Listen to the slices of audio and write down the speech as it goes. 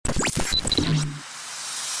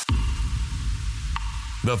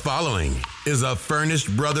The following is a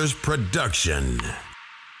Furnished Brothers production.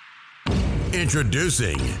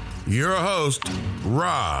 Introducing your host,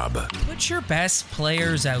 Rob. Put your best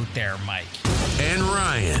players out there, Mike. And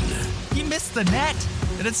Ryan. He missed the net,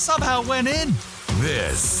 and it somehow went in.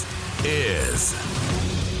 This is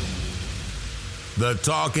the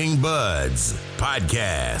Talking Buds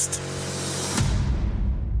podcast.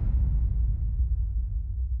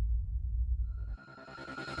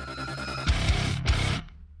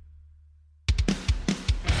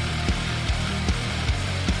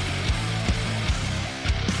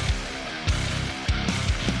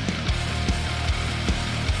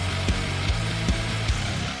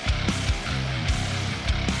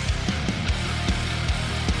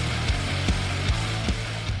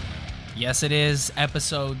 Yes, it is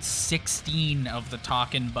episode 16 of the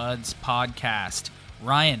Talkin' Buds podcast.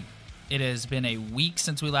 Ryan, it has been a week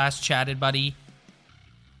since we last chatted, buddy.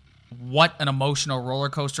 What an emotional roller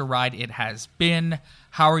coaster ride it has been.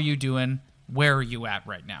 How are you doing? Where are you at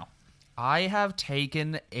right now? I have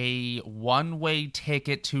taken a one-way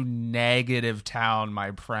ticket to Negative Town,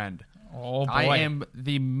 my friend. Oh, boy. I am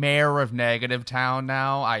the mayor of Negative Town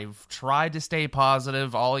now. I've tried to stay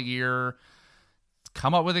positive all year,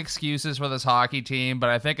 come up with excuses for this hockey team, but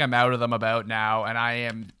I think I'm out of them about now, and I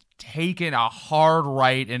am taking a hard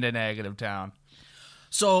right into Negative Town.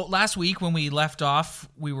 So last week when we left off,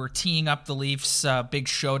 we were teeing up the Leafs' big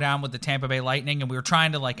showdown with the Tampa Bay Lightning, and we were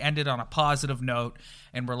trying to end it on a positive note,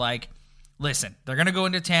 and we're like, listen, they're going to go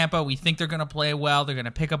into Tampa. We think they're going to play well. They're going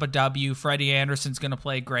to pick up a W. Freddie Anderson's going to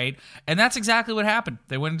play great. And that's exactly what happened.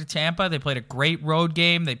 They went into Tampa. They played a great road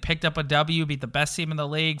game. They picked up a W, beat the best team in the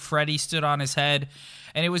league. Freddie stood on his head.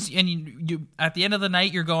 And it was, and you at the end of the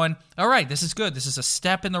night, you're going, all right, this is good. This is a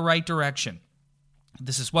step in the right direction.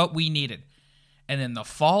 This is what we needed. And then the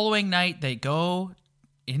following night, they go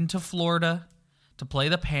into Florida to play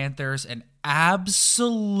the Panthers and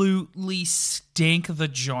absolutely stink the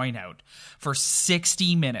joint out for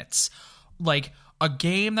 60 minutes. Like a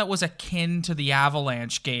game that was akin to the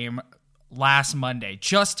Avalanche game last Monday.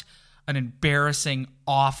 Just an embarrassing,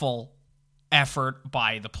 awful effort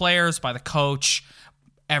by the players, by the coach,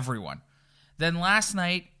 everyone. Then last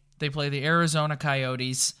night, they play the Arizona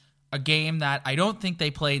Coyotes, a game that I don't think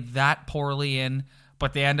they played that poorly in,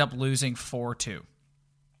 but they end up losing 4-2.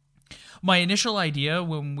 My initial idea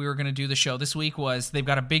when we were going to do the show this week was they've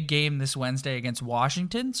got a big game this Wednesday against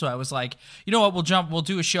Washington. So I was like, you know what, we'll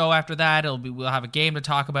do a show after that. We'll have a game to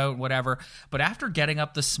talk about, whatever. But after getting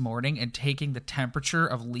up this morning and taking the temperature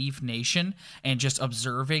of Leaf Nation and just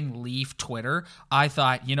observing Leaf Twitter, I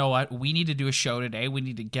thought, you know what, we need to do a show today. We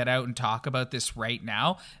need to get out and talk about this right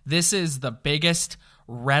now. This is the biggest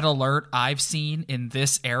red alert I've seen in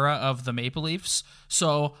this era of the Maple Leafs.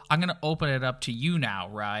 So I'm going to open it up to you now,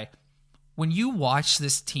 Rye. When you watch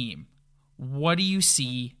this team, what do you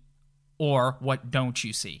see or what don't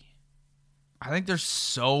you see? I think there's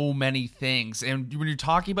so many things. And when you're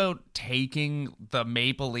talking about taking the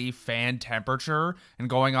Maple Leaf fan temperature and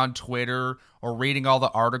going on Twitter or reading all the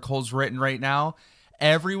articles written right now,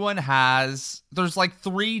 there's like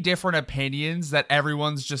three different opinions that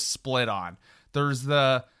everyone's just split on. There's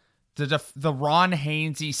the Ron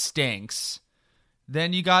Hainsey stinks.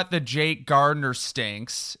 Then you got the Jake Gardiner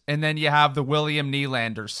stinks, and then you have the William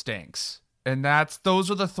Nylander stinks. And those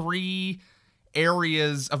are the three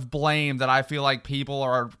areas of blame that I feel like people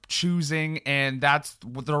are choosing, and that's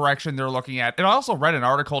the direction they're looking at. And I also read an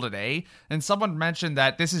article today, and someone mentioned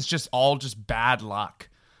that this is just bad luck.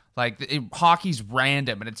 Like, hockey's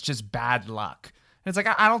random, and it's just bad luck. And it's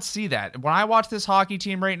like, I don't see that. When I watch this hockey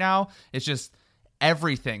team right now, it's just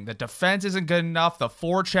everything. The defense isn't good enough. The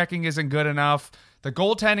forechecking isn't good enough. The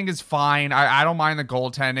goaltending is fine. I don't mind the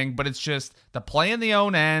goaltending, but it's just the play in the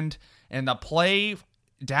own end and the play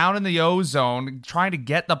down in the O zone, trying to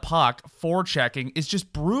get the puck, forechecking, is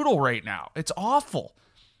just brutal right now. It's awful.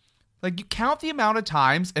 Like, you count the amount of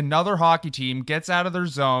times another hockey team gets out of their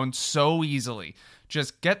zone so easily.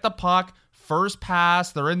 Just get the puck, first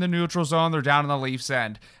pass, they're in the neutral zone, they're down in the Leafs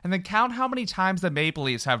end. And then count how many times the Maple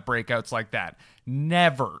Leafs have breakouts like that.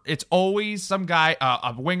 Never. It's always some guy,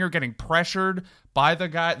 a winger getting pressured by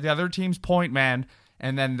the other team's point man,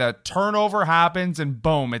 and then the turnover happens and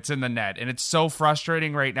boom, it's in the net. And it's so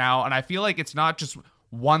frustrating right now. And I feel like it's not just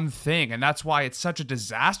one thing, and that's why it's such a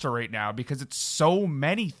disaster right now, because it's so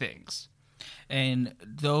many things. And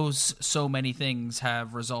those so many things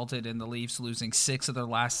have resulted in the Leafs losing 6 of their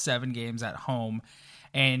last 7 games at home.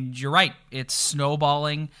 And you're right, it's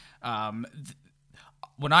snowballing.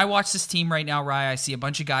 when I watch this team right now, Rye, I see a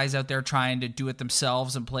bunch of guys out there trying to do it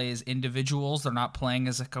themselves and play as individuals. They're not playing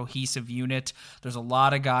as a cohesive unit. There's a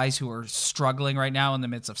lot of guys who are struggling right now in the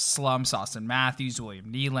midst of slumps. Austin Matthews,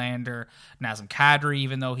 William Nylander, Nazem Kadri,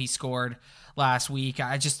 even though he scored last week.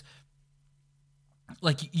 I just,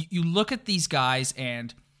 like, you look at these guys,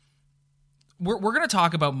 and we're going to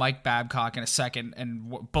talk about Mike Babcock in a second,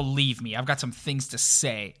 and believe me, I've got some things to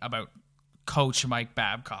say about Coach Mike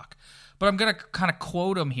Babcock. But I'm going to kind of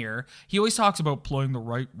quote him here. He always talks about playing the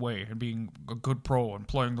right way and being a good pro and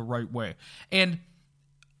playing the right way. And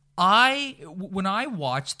when I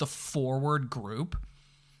watch the forward group,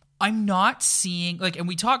 I'm not seeing, like, and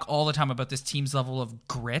we talk all the time about this team's level of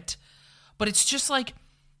grit, but it's just like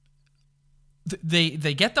they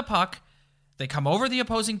get the puck, they come over the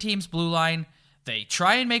opposing team's blue line, they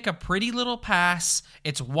try and make a pretty little pass,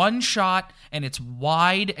 it's one shot, and it's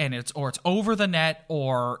wide, and it's over the net,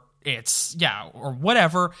 or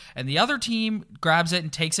whatever, and the other team grabs it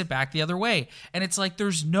and takes it back the other way. And it's like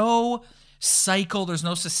there's no cycle, there's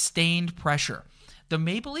no sustained pressure. The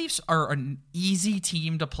Maple Leafs are an easy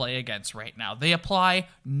team to play against right now. They apply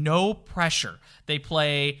no pressure. They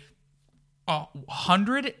play a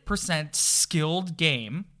 100% skilled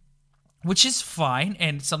game, which is fine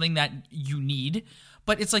and something that you need,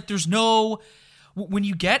 but it's like there's no... When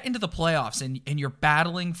you get into the playoffs and you're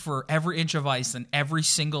battling for every inch of ice and every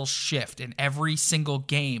single shift and every single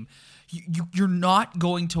game, you're not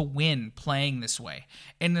going to win playing this way.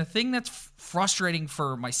 And the thing that's frustrating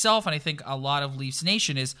for myself, and I think a lot of Leafs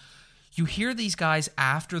Nation, is you hear these guys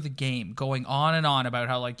after the game going on and on about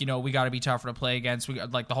how, like, we got to be tougher to play against. We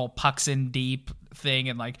got, like, the whole pucks in deep thing,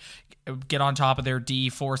 and, like, get on top of their D,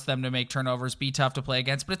 force them to make turnovers, be tough to play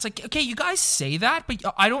against. But it's like, okay, you guys say that, but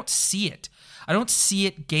I don't see it. I don't see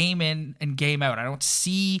it game in and game out. I don't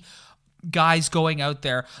see guys going out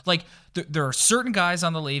there. Like, there are certain guys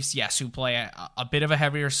on the Leafs, yes, who play a bit of a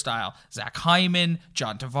heavier style. Zach Hyman,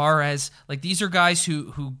 John Tavares. Like, these are guys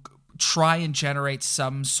who try and generate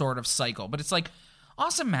some sort of cycle. But it's like,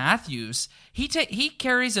 Austin Matthews, he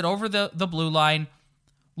carries it over the blue line,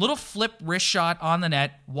 little flip wrist shot on the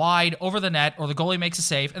net, wide over the net, or the goalie makes a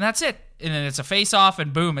save, and that's it. And then it's a face-off,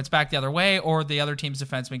 and boom, it's back the other way, or the other team's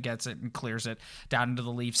defenseman gets it and clears it down into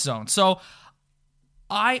the Leafs zone. So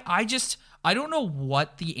I don't know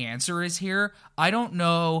what the answer is here. I don't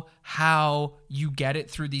know how you get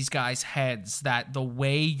it through these guys' heads that the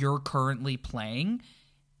way you're currently playing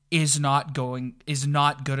is not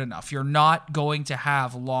good enough. You're not going to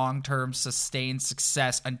have long-term sustained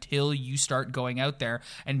success until you start going out there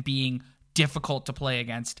and being difficult to play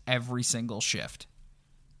against every single shift.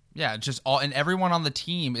 Yeah, and everyone on the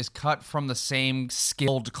team is cut from the same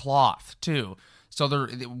skilled cloth too. So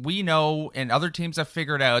we know, and other teams have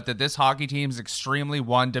figured out, that this hockey team is extremely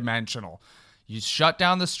one-dimensional. You shut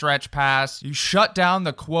down the stretch pass, you shut down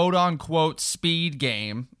the quote-unquote speed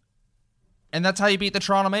game, and that's how you beat the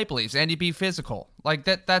Toronto Maple Leafs, and you be physical. Like,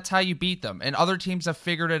 that's how you beat them. And other teams have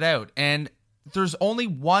figured it out. And there's only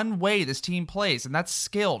one way this team plays, and that's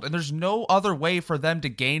skilled. And there's no other way for them to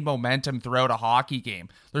gain momentum throughout a hockey game.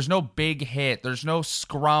 There's no big hit. There's no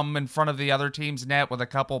scrum in front of the other team's net with a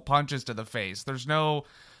couple punches to the face. There's no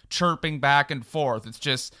chirping back and forth. It's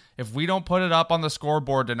just, if we don't put it up on the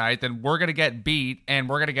scoreboard tonight, then we're going to get beat, and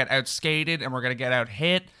we're going to get outskated, and we're going to get out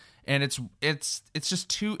hit. And it's just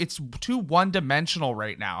too one-dimensional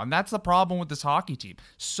right now. And that's the problem with this hockey team.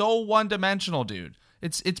 So one-dimensional, dude.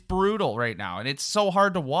 It's brutal right now, and it's so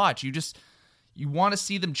hard to watch. You want to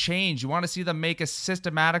see them change. You want to see them make a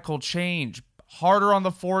systematical change. Harder on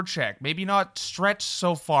the forecheck. Maybe not stretch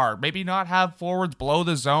so far. Maybe not have forwards blow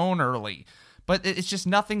the zone early. But it's just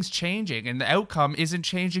nothing's changing, and the outcome isn't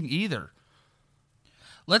changing either.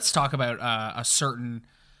 Let's talk about a certain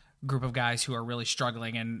group of guys who are really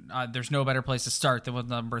struggling, and there's no better place to start than with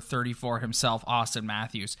number 34 himself, Austin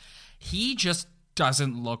Matthews. He just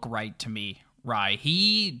doesn't look right to me, Rye.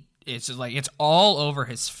 It's just like, it's all over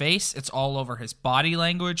his face, it's all over his body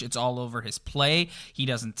language, it's all over his play. He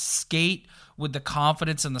doesn't skate with the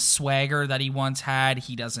confidence and the swagger that he once had.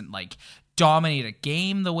 He doesn't, like, dominate a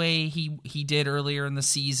game the way he did earlier in the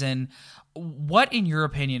season. What, in your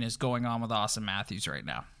opinion, is going on with Austin Matthews right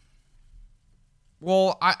now?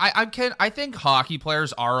 Well, I think hockey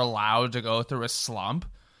players are allowed to go through a slump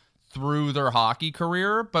through their hockey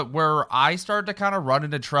career, but where I start to kind of run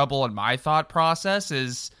into trouble in my thought process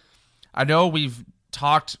is, I know we've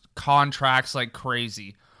talked contracts like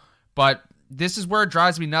crazy, but this is where it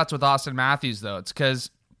drives me nuts with Austin Matthews, though. It's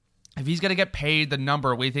because if he's going to get paid the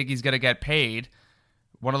number we think he's going to get paid,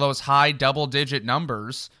 one of those high double-digit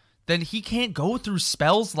numbers, then he can't go through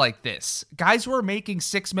spells like this. Guys who are making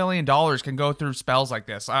 $6 million can go through spells like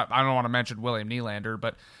this. I don't want to mention William Nylander,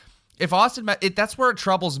 but if Austin, that's where it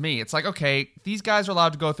troubles me. It's like, okay, these guys are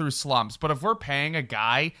allowed to go through slumps, but if we're paying a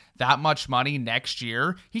guy that much money next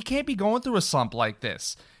year, he can't be going through a slump like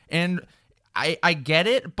this. And I get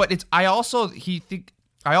it, but I also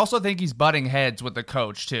think he's butting heads with the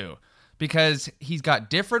coach too, because he's got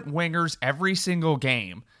different wingers every single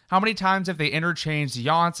game. How many times have they interchanged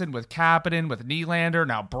Johnson with Kapanen, with Nylander,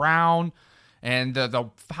 now Brown, and the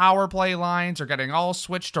power play lines are getting all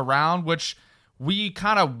switched around, which we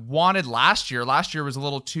kind of wanted last year. Last year was a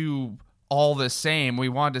little too all the same. We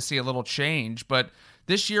wanted to see a little change, but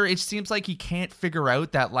this year it seems like he can't figure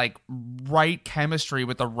out that like right chemistry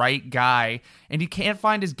with the right guy, and he can't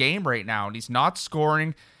find his game right now, and he's not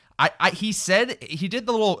scoring. He said, he did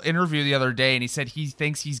the little interview the other day, and he said he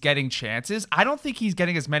thinks he's getting chances. I don't think he's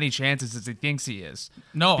getting as many chances as he thinks he is.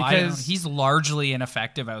 No, because he's largely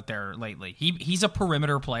ineffective out there lately. He's a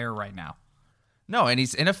perimeter player right now. No, and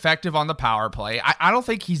he's ineffective on the power play. I don't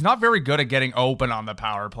think he's not very good at getting open on the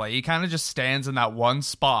power play. He kind of just stands in that one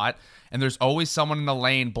spot, and there's always someone in the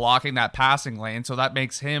lane blocking that passing lane, so that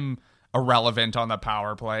makes him irrelevant on the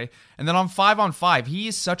power play. And then on 5-on-5, he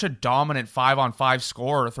is such a dominant 5-on-5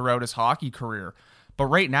 scorer throughout his hockey career. But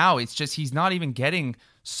right now, it's just he's not even getting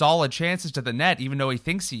solid chances to the net, even though he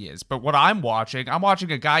thinks he is. But what I'm watching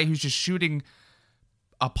a guy who's just shooting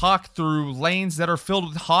a puck through lanes that are filled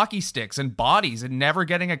with hockey sticks and bodies and never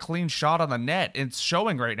getting a clean shot on the net. It's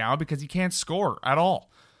showing right now because he can't score at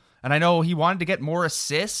all. And I know he wanted to get more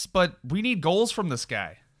assists, but we need goals from this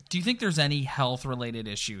guy. Do you think there's any health-related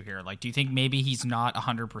issue here? Like, do you think maybe he's not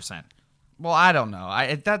 100%? Well, I don't know.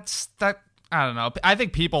 I don't know. I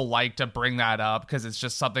think people like to bring that up because it's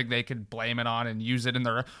just something they can blame it on and use it in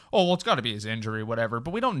their, oh, well, it's got to be his injury, whatever.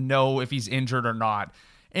 But we don't know if he's injured or not.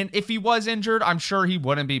 And if he was injured, I'm sure he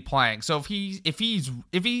wouldn't be playing. So if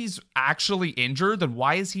he's actually injured, then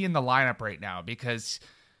why is he in the lineup right now? Because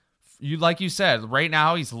like you said, right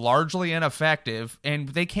now he's largely ineffective, and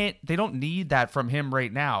they don't need that from him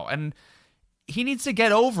right now. And he needs to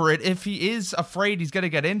get over it if he is afraid he's going to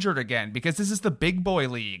get injured again, because this is the big boy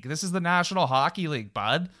league. This is the National Hockey League,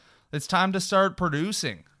 bud. It's time to start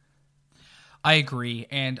producing. I agree.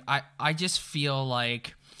 And I just feel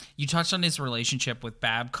like you touched on his relationship with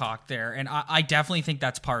Babcock there, and I definitely think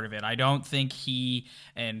that's part of it. I don't think we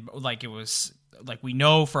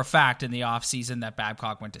know for a fact in the offseason that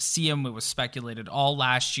Babcock went to see him. It was speculated all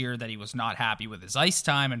last year that he was not happy with his ice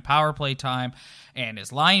time and power play time and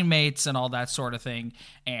his line mates and all that sort of thing.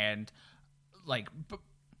 And like,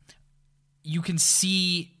 you can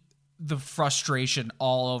see the frustration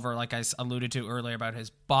all over, like I alluded to earlier, about his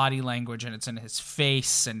body language, and it's in his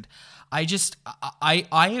face. And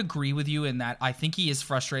I agree with you in that I think he is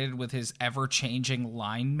frustrated with his ever-changing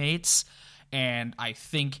line mates. And I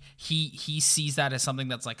think he sees that as something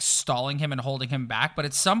that's like stalling him and holding him back. But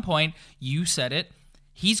at some point, you said it,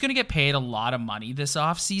 he's going to get paid a lot of money this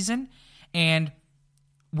offseason. And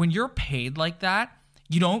when you're paid like that,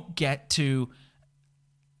 you don't get to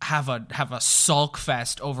have a sulk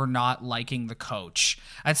fest over not liking the coach.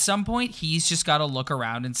 At some point, he's just got to look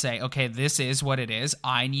around and say, okay, this is what it is.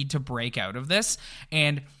 I need to break out of this.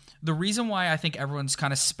 And the reason why I think everyone's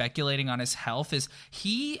kind of speculating on his health is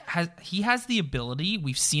he has the ability,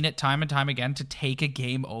 we've seen it time and time again, to take a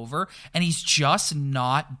game over, and he's just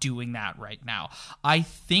not doing that right now. I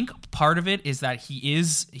think part of it is that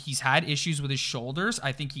he's had issues with his shoulders.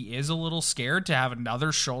 I think he is a little scared to have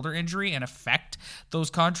another shoulder injury and affect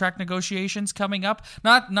those contract negotiations coming up.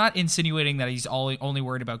 Not insinuating that he's only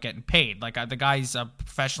worried about getting paid. Like, the guy's a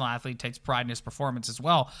professional athlete, takes pride in his performance as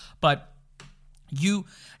well, but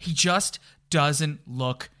he just doesn't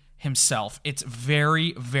look himself. It's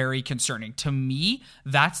very, very concerning. To me,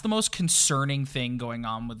 that's the most concerning thing going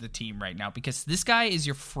on with the team right now, because this guy is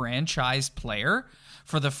your franchise player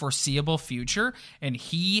for the foreseeable future, and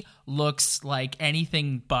he looks like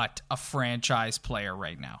anything but a franchise player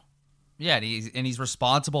right now. Yeah, and he's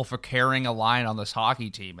responsible for carrying a line on this hockey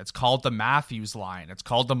team. It's called the Matthews line. It's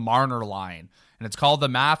called the Marner line. And it's called the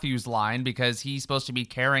Matthews line because he's supposed to be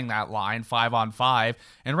carrying that line 5-on-5.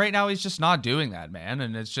 And right now he's just not doing that, man.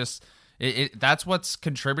 And it's just, that's what's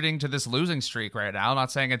contributing to this losing streak right now. I'm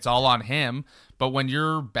not saying it's all on him, but when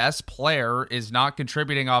your best player is not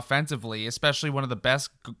contributing offensively, especially one of the best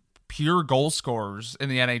pure goal scorers in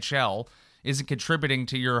the NHL isn't contributing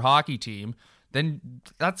to your hockey team, then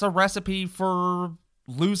that's a recipe for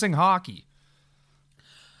losing hockey.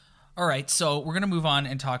 All right, so we're going to move on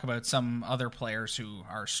and talk about some other players who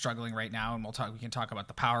are struggling right now, and we can talk about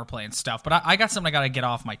the power play and stuff. But I got something I got to get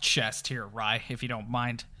off my chest here, Rye, if you don't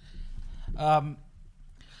mind.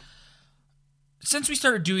 Since we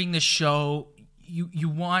started doing this show, you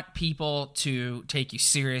want people to take you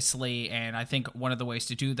seriously, and I think one of the ways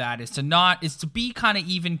to do that is to be kind of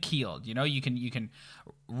even keeled. You know, you can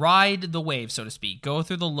ride the wave, so to speak, go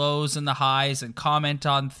through the lows and the highs, and comment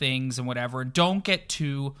on things and whatever, and don't get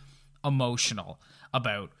too emotional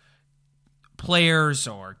about players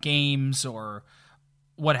or games or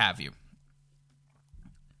what have you.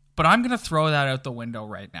 But I'm going to throw that out the window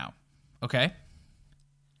right now, okay?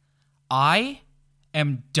 I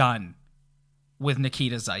am done with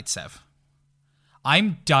Nikita Zaitsev.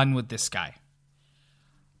 I'm done with this guy.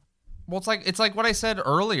 Well, it's like what I said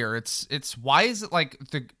earlier. It's why is it like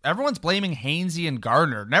everyone's blaming Hainsey and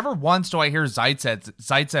Gardner? Never once do I hear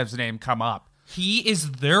Zaitsev's name come up. He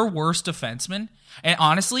is their worst defenseman. And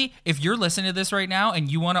honestly, if you're listening to this right now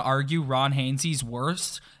and you want to argue Ron Hainsey's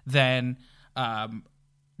worse than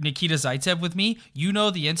Nikita Zaitsev with me, you know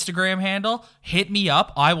the Instagram handle. Hit me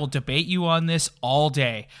up. I will debate you on this all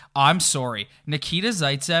day. I'm sorry. Nikita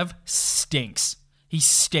Zaitsev stinks. He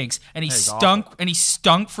stinks. And he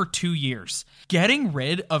stunk for 2 years. Getting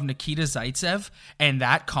rid of Nikita Zaitsev and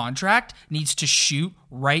that contract needs to shoot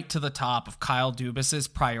right to the top of Kyle Dubas's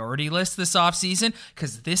priority list this offseason,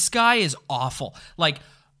 because this guy is awful. Like,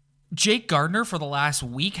 Jake Gardner for the last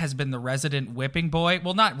week has been the resident whipping boy.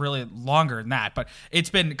 Well, not really longer than that, but it's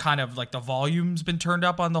been kind of like the volume's been turned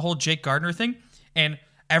up on the whole Jake Gardner thing. And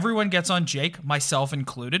everyone gets on Jake, myself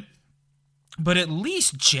included. But at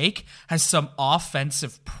least Jake has some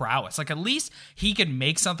offensive prowess. Like, at least he can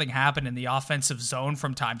make something happen in the offensive zone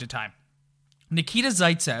from time to time. Nikita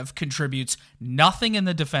Zaitsev contributes nothing in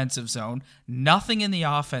the defensive zone, nothing in the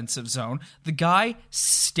offensive zone. The guy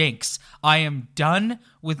stinks. I am done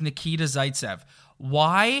with Nikita Zaitsev.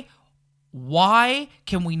 Why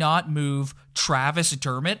can we not move Travis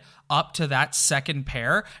Dermott up to that second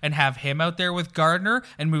pair and have him out there with Gardner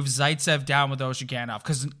and move Zaitsev down with Ozhiganov?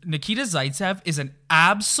 Because Nikita Zaitsev is an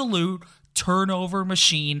absolute turnover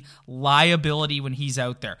machine liability when he's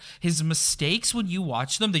out there. His mistakes, when you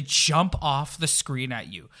watch them, they jump off the screen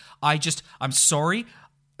at you. I'm sorry.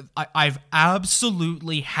 I've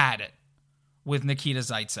absolutely had it with Nikita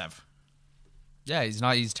Zaitsev. Yeah,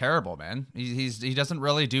 he's terrible, man. He doesn't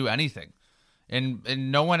really do anything. And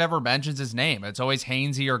no one ever mentions his name. It's always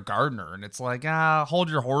Hainsey or Gardner. And it's like, hold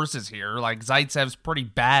your horses here. Like, Zaitsev's pretty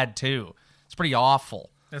bad, too. It's pretty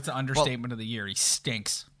awful. That's an understatement of the year. He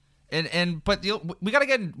stinks. But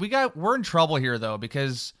we're in trouble here, though,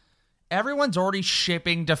 because everyone's already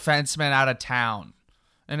shipping defensemen out of town.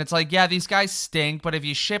 And it's like, yeah, these guys stink, but if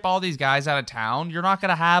you ship all these guys out of town, you're not going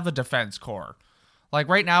to have a defense core. Like,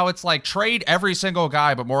 right now, it's like, trade every single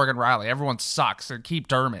guy but Morgan Rielly. Everyone sucks, and keep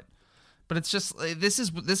Dermott. But it's just, this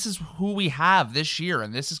is who we have this year,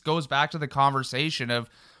 and goes back to the conversation of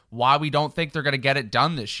why we don't think they're going to get it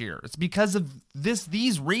done this year. It's because of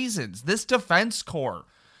these reasons, this defense core,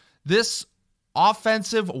 this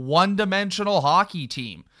offensive one-dimensional hockey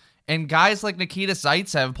team, and guys like Nikita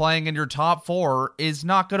Zaitsev playing in your top four is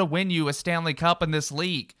not going to win you a Stanley Cup in this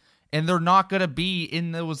league. And they're not going to be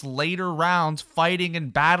in those later rounds fighting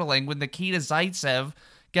and battling with Nikita Zaitsev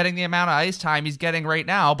getting the amount of ice time he's getting right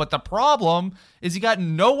now. But the problem is he got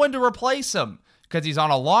no one to replace him because he's on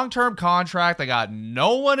a long-term contract. They got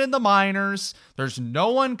no one in the minors. There's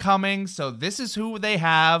no one coming. So this is who they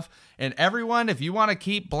have. And everyone, if you want to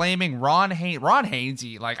keep blaming Ron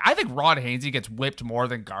Hainsey, like, I think Ron Hainsey gets whipped more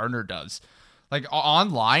than Gardner does. Like,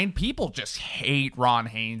 online, people just hate Ron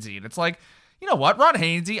Hainsey. And it's like, you know what? Ron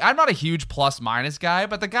Hainsey, I'm not a huge plus-minus guy,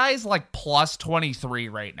 but the guy's like plus 23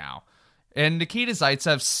 right now. And Nikita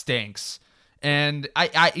Zaitsev stinks. And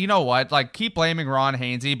I you know what? Like, keep blaming Ron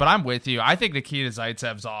Hainsey, but I'm with you. I think Nikita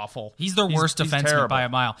Zaitsev's awful. He's the worst defenseman by a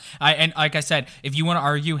mile. And like I said, if you want to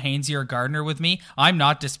argue Hainsey or Gardner with me, I'm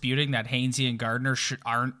not disputing that Hainsey and Gardner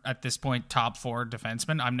aren't at this point top four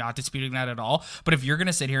defensemen. I'm not disputing that at all. But if you're going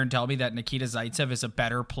to sit here and tell me that Nikita Zaitsev is a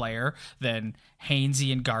better player than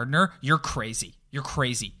Hainsey and Gardner, you're crazy. You're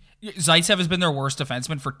crazy. Zaitsev has been their worst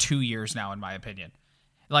defenseman for 2 years now, in my opinion.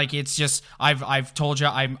 Like, it's just, I've told you,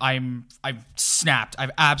 I've snapped.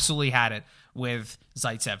 I've absolutely had it with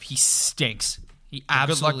Zaitsev. He stinks. He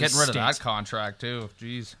absolutely good luck getting rid of stinks. that contract too.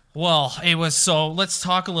 Jeez. Well, let's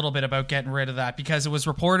talk a little bit about getting rid of that, because it was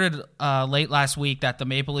reported late last week that the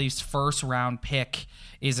Maple Leafs' first round pick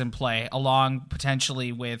is in play, along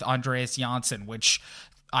potentially with Andreas Janssen, which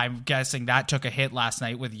I'm guessing that took a hit last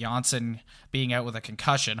night with Janssen being out with a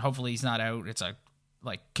concussion. Hopefully he's not out.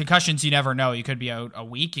 Concussions, you never know. You could be out a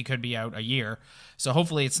week, you could be out a year. So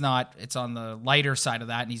hopefully it's on the lighter side of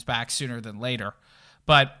that and he's back sooner than later.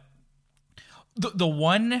 But the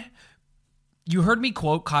one You heard me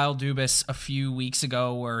quote Kyle Dubas a few weeks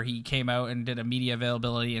ago where he came out and did a media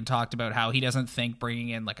availability and talked about how he doesn't think bringing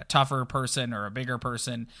in like a tougher person or a bigger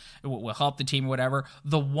person will help the team or whatever.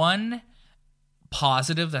 The one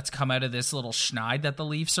positive that's come out of this little schneid that the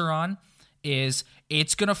Leafs are on is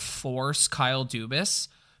it's going to force Kyle Dubas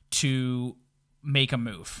to make a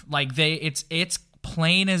move. Like it's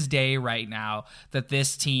plain as day right now that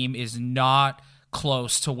this team is not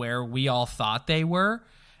close to where we all thought they were.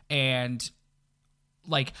 And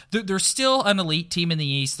like they're still an elite team in the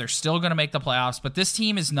East. They're still going to make the playoffs, but this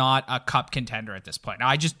team is not a cup contender at this point.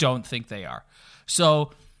 I just don't think they are. So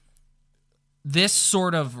this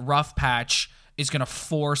sort of rough patch is going to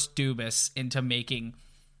force Dubas into making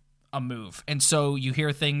a move. And so you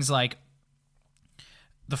hear things like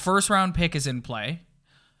the first round pick is in play.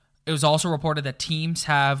 It was also reported that teams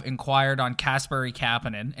have inquired on Kasperi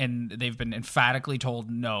Kapanen, and they've been emphatically told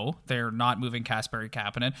no, they're not moving Kasperi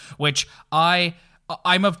Kapanen, which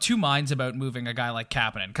I'm of two minds about moving a guy like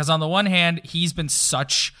Kapanen, because on the one hand, he's been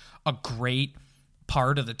such a great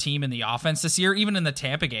part of the team in the offense this year. Even in the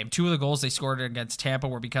Tampa game, 2 of the goals they scored against Tampa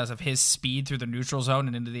were because of his speed through the neutral zone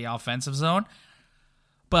and into the offensive zone.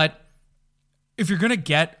 But if you're going to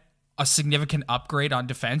get a significant upgrade on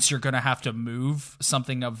defense, you're going to have to move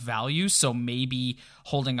something of value. So maybe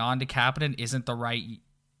holding on to Kapanen isn't the right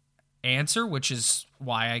answer, which is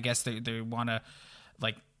why I guess they want to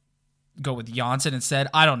like go with Janssen instead.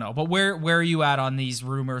 I don't know. But where are you at on these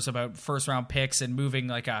rumors about first round picks and moving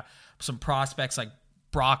like some prospects like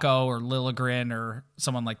Bracco or Liljegren or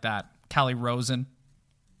someone like that? Calle Rosen.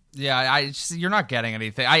 Yeah, you're not getting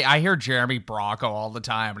anything. I hear Jeremy Bracco all the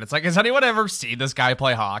time, and it's like, has anyone ever seen this guy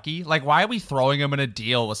play hockey? Like, why are we throwing him in a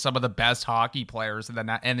deal with some of the best hockey players in the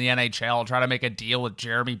NHL, trying to make a deal with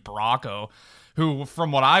Jeremy Bracco, who,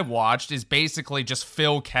 from what I've watched, is basically just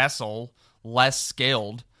Phil Kessel, less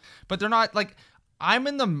skilled. But they're not, like, I'm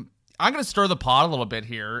going to stir the pot a little bit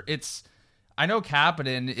here. I know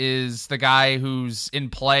Kapanen is the guy who's in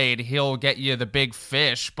play, and he'll get you the big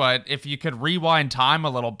fish, but if you could rewind time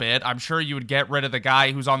a little bit, I'm sure you would get rid of the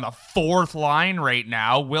guy who's on the 4th line right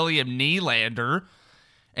now, William Nylander,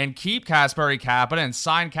 and keep Kasperi Kapanen and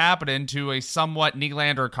sign Kapanen to a somewhat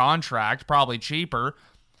Nylander contract, probably cheaper.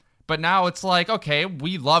 But now it's like, okay,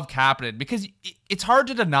 we love Kapanen, because it's hard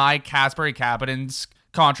to deny Kasperi Kapanen's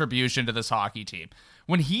contribution to this hockey team.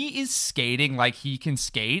 When he is skating like he can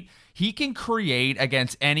skate, he can create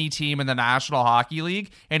against any team in the National Hockey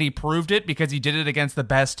League, and he proved it because he did it against the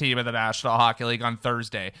best team in the National Hockey League on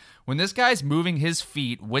Thursday. When this guy's moving his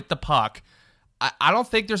feet with the puck, I don't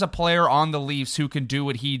think there's a player on the Leafs who can do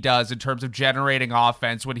what he does in terms of generating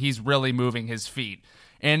offense when he's really moving his feet.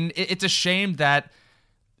 And it's a shame that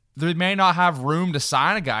they may not have room to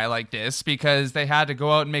sign a guy like this because they had to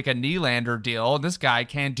go out and make a Nylander deal, and this guy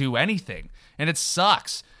can't do anything. And it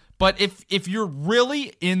sucks. But if you're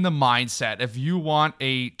really in the mindset, if you want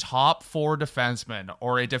a top 4 defenseman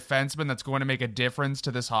or a defenseman that's going to make a difference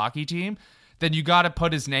to this hockey team, then you got to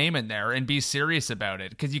put his name in there and be serious about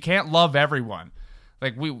it, because you can't love everyone.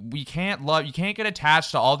 Like you can't get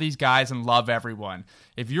attached to all these guys and love everyone.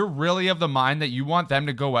 If you're really of the mind that you want them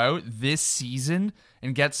to go out this season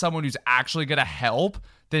and get someone who's actually going to help,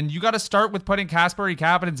 then you got to start with putting Kasperi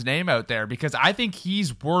Kapanen's name out there, because I think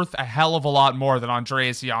he's worth a hell of a lot more than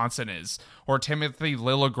Andreas Janssen is, or Timothy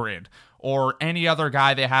Liljegren, or any other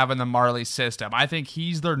guy they have in the Marley system. I think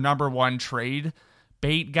he's their number 1 trade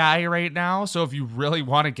bait guy right now. So if you really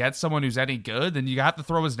want to get someone who's any good, then you have to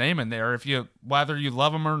throw his name in there, whether you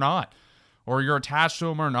love him or not, or you're attached to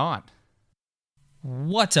him or not.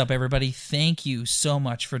 What's up, everybody? Thank you so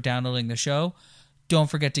much for downloading the show. Don't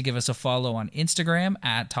forget to give us a follow on Instagram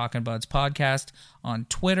at Talkin' Buds Podcast, on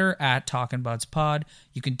Twitter at Talkin' Buds Pod.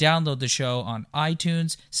 You can download the show on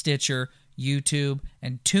iTunes, Stitcher, YouTube,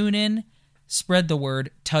 and TuneIn. Spread the word.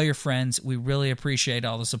 Tell your friends. We really appreciate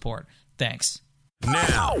all the support. Thanks.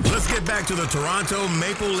 Now, let's get back to the Toronto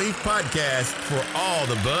Maple Leaf Podcast for all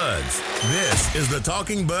the buds. This is the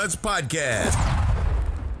Talking Buds Podcast.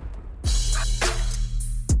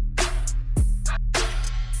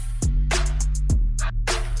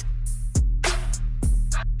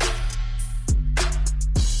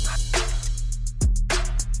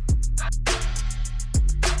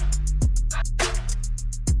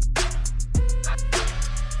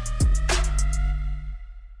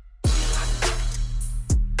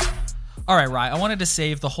 All right, Rye, I wanted to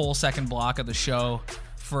save the whole second block of the show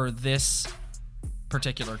for this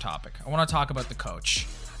particular topic. I want to talk about the coach.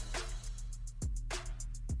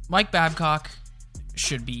 Mike Babcock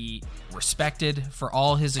should be respected for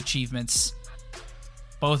all his achievements,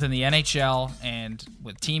 both in the NHL and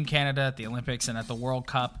with Team Canada at the Olympics and at the World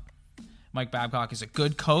Cup. Mike Babcock is a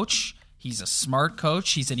good coach. He's a smart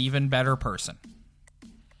coach. He's an even better person.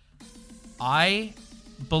 I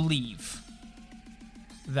believe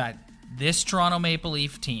that this Toronto Maple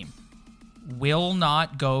Leaf team will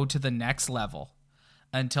not go to the next level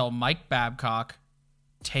until Mike Babcock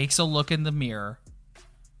takes a look in the mirror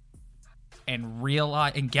and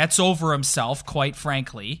realize and gets over himself, quite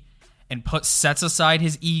frankly, and sets aside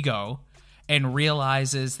his ego and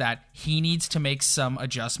realizes that he needs to make some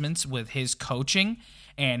adjustments with his coaching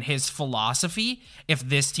and his philosophy if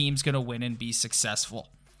this team's going to win and be successful.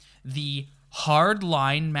 The hard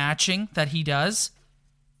line matching that he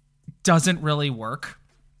doesn't really work.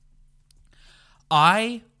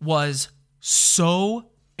 I was so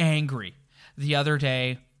angry the other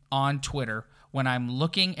day on Twitter when I'm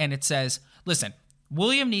looking and it says, listen,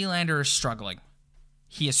 William Nylander is struggling.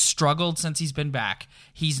 He has struggled since he's been back.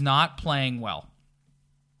 He's not playing well.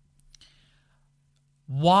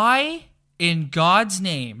 Why, in God's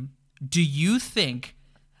name, do you think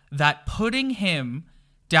that putting him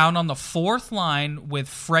down on the fourth line with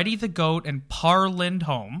Freddie the Goat and Par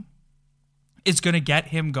Lindholm is going to get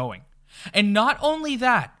him going? And not only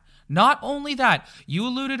that, you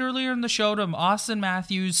alluded earlier in the show to Austin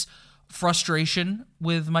Matthews' frustration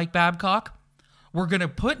with Mike Babcock. We're going to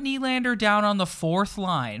put Nylander down on the fourth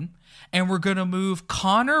line, and we're going to move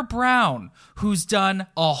Connor Brown, who's done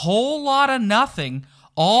a whole lot of nothing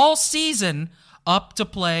all season, up to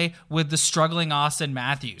play with the struggling Austin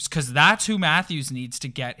Matthews, because that's who Matthews needs to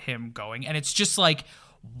get him going. And it's just like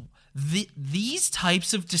these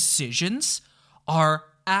types of decisions are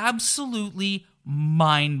absolutely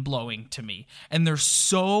mind-blowing to me, and they're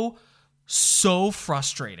so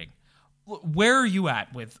frustrating. Where are you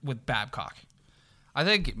at with Babcock? I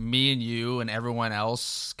think me and you and everyone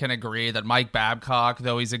else can agree that Mike Babcock,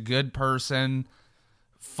 though he's a good person,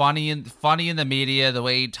 funny in the media, the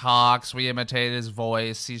way he talks, we imitate his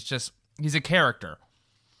voice, he's a character.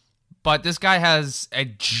 But this guy has a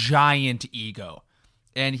giant ego.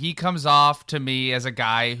 And he comes off to me as a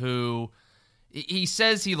guy who, he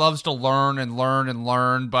says he loves to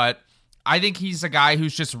learn, but I think he's a guy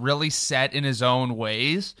who's just really set in his own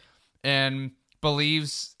ways and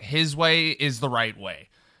believes his way is the right way,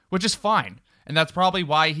 which is fine. And that's probably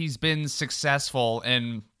why he's been successful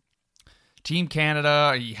in Team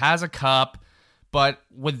Canada. He has a cup, but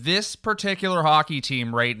with this particular hockey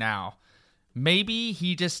team right now, maybe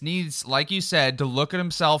he just needs, like you said, to look at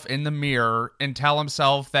himself in the mirror and tell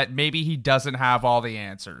himself that maybe he doesn't have all the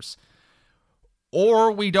answers.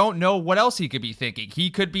 Or we don't know what else he could be thinking. He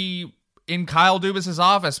could be in Kyle Dubas's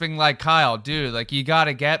office being like, Kyle, dude, like, you got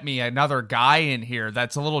to get me another guy in here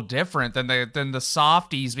that's a little different than the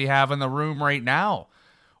softies we have in the room right now.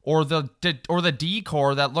 Or the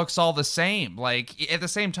decor that looks all the same. Like, at the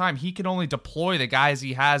same time, he can only deploy the guys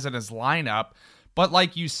he has in his lineup. But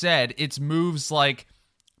like you said, it's moves like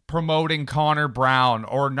promoting Connor Brown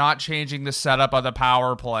or not changing the setup of the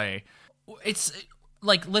power play. It's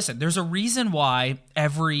like, listen, there's a reason why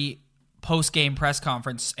every post-game press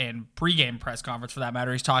conference and pre-game press conference, for that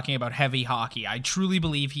matter, he's talking about heavy hockey. I truly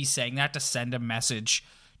believe he's saying that to send a message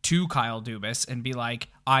to Kyle Dubas and be like,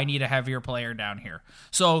 I need a heavier player down here.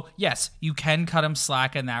 So, yes, you can cut him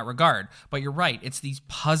slack in that regard. But you're right. It's these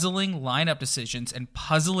puzzling lineup decisions and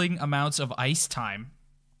puzzling amounts of ice time.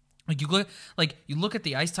 You look at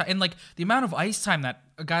the ice time and like the amount of ice time that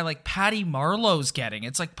a guy like Patty Marleau's getting.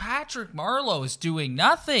 It's like Patrick Marleau is doing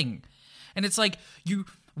nothing. And it's like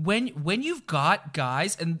when you've got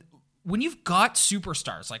guys and when you've got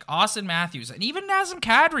superstars like Austin Matthews and even Nazem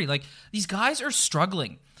Kadri, like, these guys are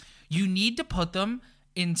struggling. You need to put them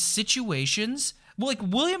in situations, like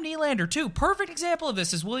William Nylander too. Perfect example of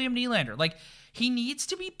this is William Nylander. Like, he needs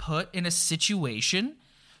to be put in a situation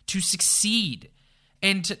to succeed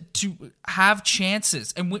and to have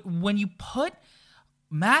chances. And when you put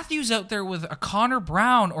Matthews out there with a Connor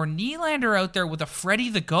Brown or Nylander out there with a Freddie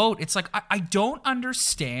the Goat, it's like, I don't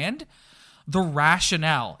understand the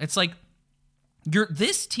rationale. It's like,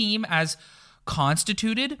 this team as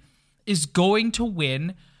constituted is going to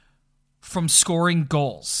win from scoring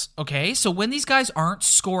goals, okay? So when these guys aren't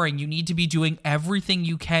scoring, you need to be doing everything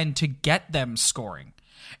you can to get them scoring.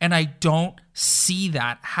 And I don't see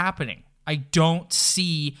that happening. I don't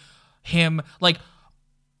see him, like,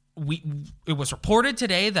 it was reported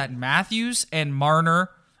today that Matthews and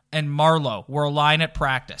Marner and Marleau were a line at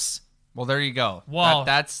practice. Well, there you go. Well,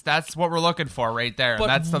 that's what we're looking for right there. But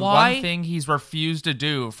And that's the one thing he's refused to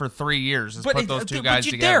do for 3 years is put those two guys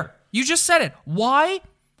together. You just said it. Why?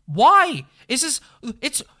 Is this?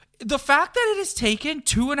 It's the fact that it has taken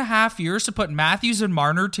 2.5 years to put Matthews and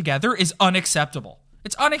Marner together is unacceptable.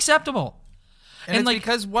 It's unacceptable. And it's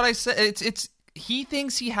because what I said, it's he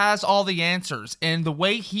thinks he has all the answers, and the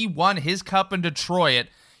way he won his cup in Detroit,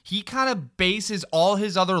 he kind of bases all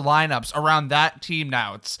his other lineups around that team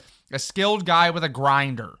now. It's a skilled guy with a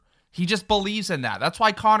grinder. He just believes in that. That's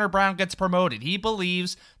why Connor Brown gets promoted. He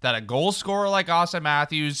believes that a goal scorer like Austin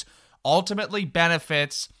Matthews ultimately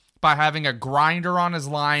benefits by having a grinder on his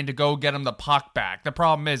line to go get him the puck back. The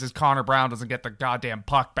problem is Connor Brown doesn't get the goddamn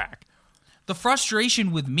puck back. The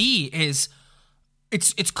frustration with me is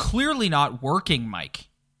it's clearly not working, Mike.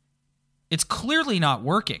 It's clearly not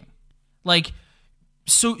working. Like,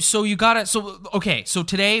 so you gotta, so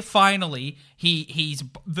today finally he's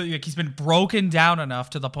been broken down enough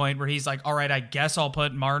to the point where he's like, all right, I guess I'll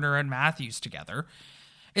put Marner and Matthews together.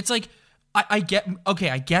 It's like, I get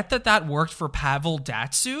that worked for Pavel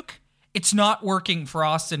Datsyuk. It's not working for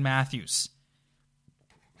Austin Matthews.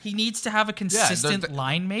 He needs to have a consistent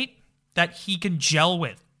line mate that he can gel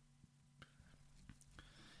with.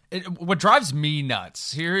 What drives me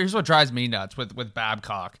nuts, here's what drives me nuts with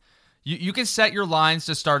Babcock. You can set your lines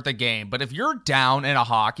to start the game, but if you're down in a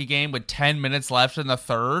hockey game with 10 minutes left in the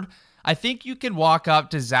third, I think you can walk up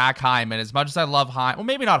to Zach Hyman, as much as I love Hyman, well,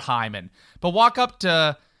 maybe not Hyman, but walk up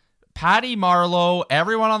to Patty Marleau,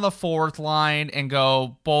 everyone on the fourth line, and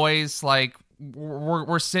go, boys, like,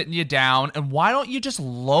 we're sitting you down, and why don't you just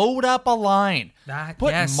load up a line?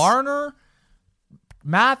 Put Marner,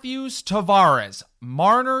 Matthews, Tavares,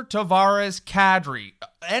 Marner, Tavares, Kadri,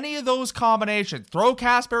 any of those combinations. Throw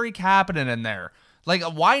Kasperi Kapanen in there. Like,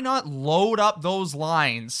 why not load up those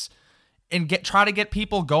lines and try to get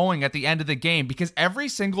people going at the end of the game? Because every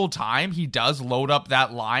single time he does load up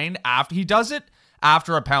that line, he does it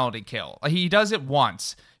after a penalty kill. He does it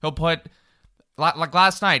once. He'll put, like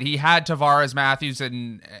last night, he had Tavares, Matthews,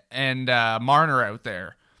 and Marner out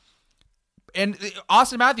there. And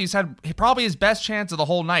Austin Matthews had probably his best chance of the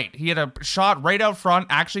whole night. He had a shot right out front,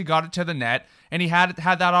 actually got it to the net, and he had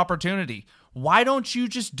that opportunity. Why don't you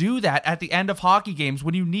just do that at the end of hockey games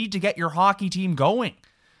when you need to get your hockey team going?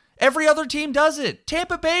 Every other team does it.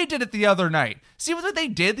 Tampa Bay did it the other night. See what they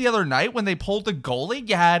did the other night when they pulled the goalie?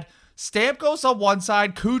 You had Stamkos on one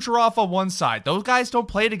side, Kucherov on one side. Those guys don't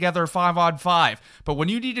play together 5-on-5. But when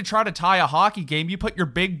you need to try to tie a hockey game, you put your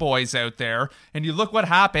big boys out there, and you look what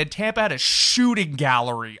happened. Tampa had a shooting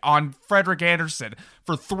gallery on Frederik Andersen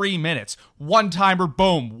for 3 minutes. One-timer,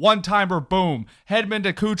 boom. One-timer, boom. Hedman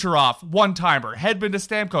to Kucherov, one-timer. Hedman to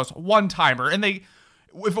Stamkos, one-timer. And if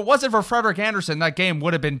it wasn't for Frederik Andersen, that game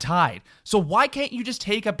would have been tied. So why can't you just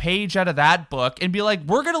take a page out of that book and be like,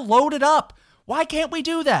 we're going to load it up? Why can't we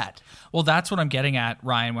do that? Well, that's what I'm getting at,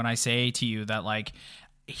 Ryan, when I say to you that, like,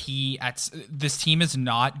 this team is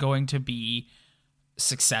not going to be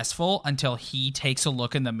successful until he takes a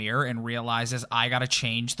look in the mirror and realizes, I got to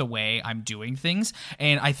change the way I'm doing things.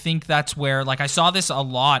 And I think that's where, like, I saw this a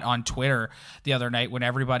lot on Twitter the other night when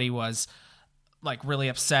everybody was, like, really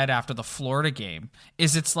upset after the Florida game,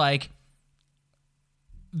 is it's like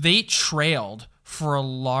they trailed for a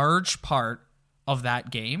large part of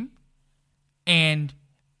that game, and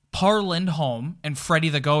Par Lindholm and Freddie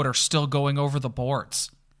the Goat are still going over the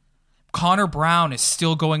boards. Connor Brown is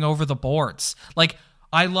still going over the boards. Like,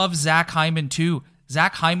 I love Zach Hyman too.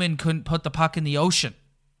 Zach Hyman couldn't put the puck in the ocean.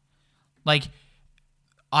 Like,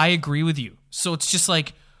 I agree with you. So it's just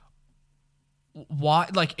like, why?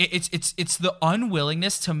 Like, it's the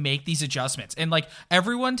unwillingness to make these adjustments. And like,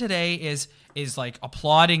 everyone today is like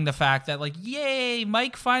applauding the fact that, like, yay,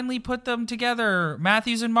 Mike finally put them together,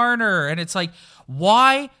 Matthews and Marner. And it's like,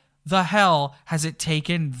 why the hell has it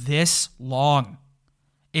taken this long?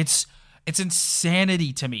 It's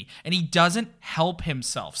insanity to me. And he doesn't help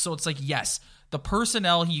himself. So it's like, yes, the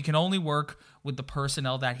personnel, you can only work with the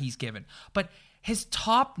personnel that he's given. But his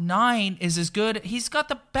top 9 is as good. He's got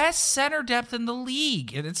the best center depth in the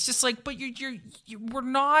league. And it's just like, but we're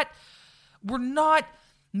not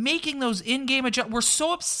making those in-game adjustments. We're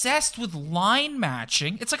so obsessed with line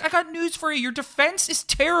matching. It's like, I got news for you. Your defense is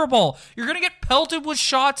terrible. You're going to get pelted with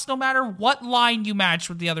shots no matter what line you match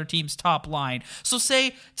with the other team's top line. So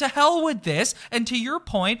say, to hell with this, and to your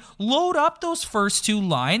point, load up those first 2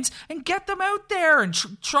 lines and get them out there and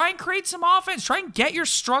try and create some offense. Try and get your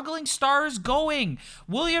struggling stars going.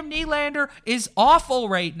 William Nylander is awful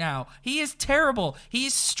right now. He is terrible. He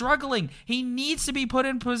is struggling. He needs to be put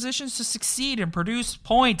in positions to succeed and produce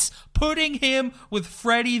points. Putting him with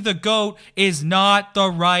Freddie the Goat is not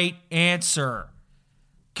the right answer.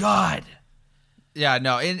 God. Yeah,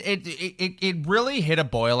 no, it really hit a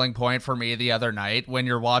boiling point for me the other night when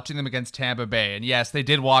you're watching them against Tampa Bay. And yes, they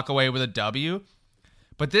did walk away with a W.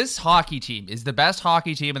 But this hockey team is the best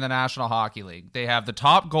hockey team in the National Hockey League. They have the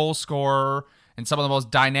top goal scorer and some of the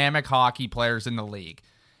most dynamic hockey players in the league.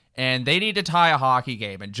 And they need to tie a hockey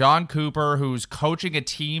game. And John Cooper, who's coaching a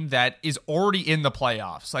team that is already in the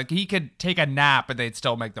playoffs, like he could take a nap and they'd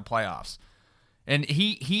still make the playoffs. And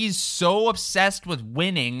he's so obsessed with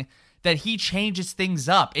winning that he changes things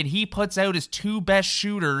up. And he puts out his two best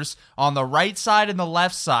shooters on the right side and the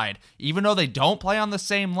left side. Even though they don't play on the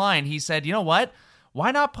same line, he said, you know what?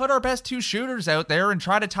 Why not put our best two shooters out there and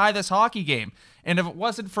try to tie this hockey game? And if it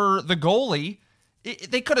wasn't for the goalie,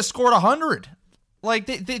 they could have scored 100. Like,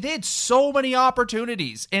 they had so many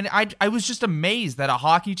opportunities. And I was just amazed that a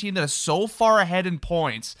hockey team that is so far ahead in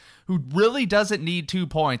points, who really doesn't need 2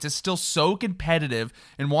 points, is still so competitive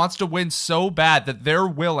and wants to win so bad that they're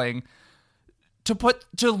willing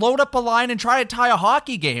to load up a line and try to tie a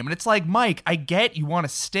hockey game. And it's like, Mike, I get you want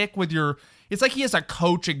to stick with your... It's like he has a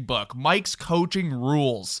coaching book, Mike's coaching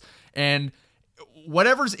rules. And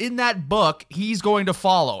whatever's in that book, he's going to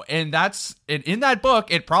follow. And in that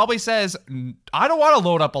book, it probably says, I don't want to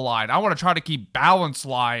load up a line. I want to try to keep balanced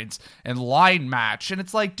lines and line match. And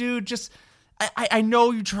it's like, dude, just, I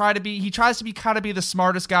know he tries to be the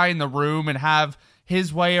smartest guy in the room and have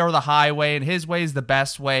his way or the highway, and his way is the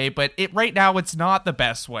best way, but right now it's not the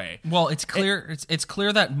best way. Well, it's clear it's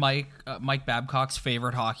clear that Mike Babcock's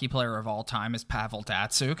favorite hockey player of all time is Pavel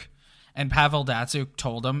Datsyuk. And Pavel Datsyuk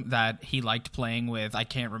told him that he liked playing with, I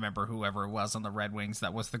can't remember whoever it was on the Red Wings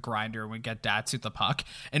that was the grinder and would get Datsyuk the puck.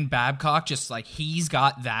 And Babcock just, like, he's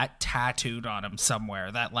got that tattooed on him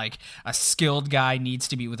somewhere, that, like, a skilled guy needs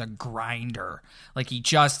to be with a grinder. Like, he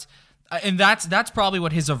just... And that's probably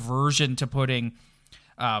what his aversion to putting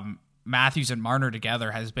Matthews and Marner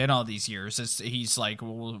together has been all these years. He's like,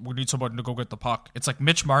 well, we need someone to go get the puck. It's like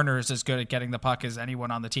Mitch Marner is as good at getting the puck as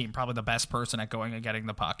anyone on the team. Probably the best person at going and getting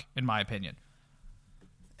the puck, in my opinion.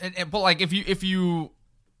 But like, you've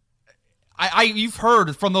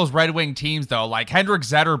heard from those Red Wing teams though, like Henrik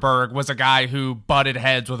Zetterberg was a guy who butted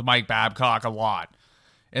heads with Mike Babcock a lot,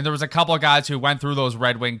 and there was a couple of guys who went through those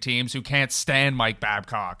Red Wing teams who can't stand Mike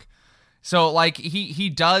Babcock. So, like, he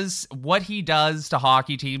does what he does to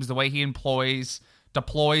hockey teams, the way he deploys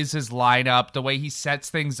his lineup, the way he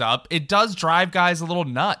sets things up, it does drive guys a little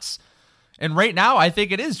nuts. And right now, I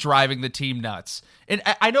think it is driving the team nuts. And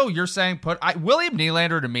I know you're saying William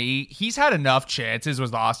Nylander, to me, he's had enough chances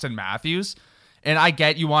with Austin Matthews. And I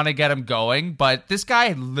get you want to get him going, but this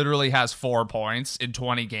guy literally has 4 points in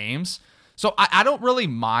 20 games. So I don't really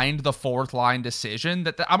mind the fourth line decision.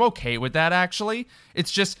 I'm okay with that, actually.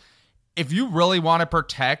 It's just... If you really want to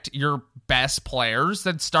protect your best players,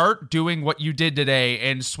 then start doing what you did today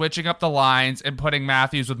and switching up the lines and putting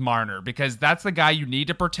Matthews with Marner, because that's the guy you need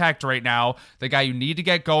to protect right now, the guy you need to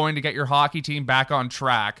get going to get your hockey team back on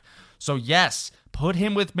track. So yes, put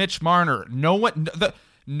him with Mitch Marner. No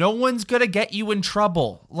one's gonna get you in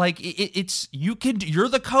trouble. Like you're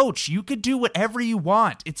the coach. You could do whatever you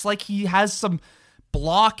want. It's like he has some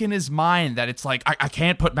block in his mind that it's like I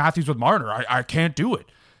can't put Matthews with Marner. I can't do it.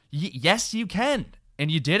 Yes, you can.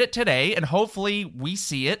 And you did it today, and hopefully we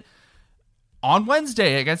see it on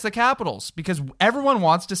Wednesday against the Capitals, because everyone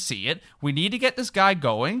wants to see it. We need to get this guy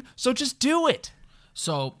going, so just do it.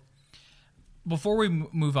 So before we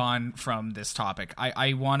move on from this topic,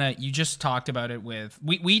 I want to... You just talked about it with...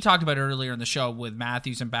 We talked about it earlier in the show with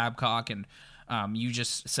Matthews and Babcock, and you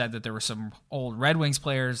just said that there were some old Red Wings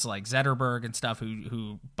players like Zetterberg and stuff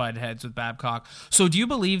who butt heads with Babcock. So do you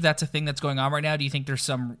believe that's a thing that's going on right now? Do you think there's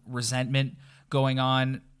some resentment going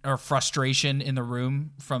on or frustration in the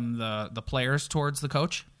room from the players towards the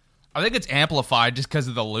coach? I think it's amplified just because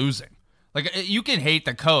of the losing. Like, you can hate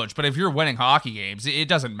the coach, but if you're winning hockey games, it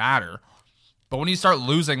doesn't matter. But when you start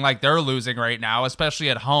losing like they're losing right now, especially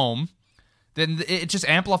at home, then it just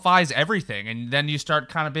amplifies everything. And then you start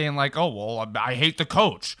kind of being like, oh, well, I hate the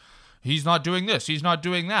coach. He's not doing this. He's not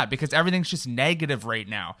doing that, because everything's just negative right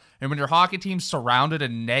now. And when your hockey team's surrounded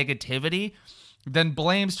in negativity, then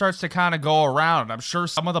blame starts to kind of go around. I'm sure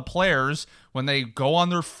some of the players, when they go on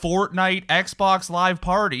their Fortnite Xbox Live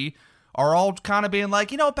party, are all kind of being like,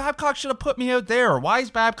 Babcock should have put me out there. Why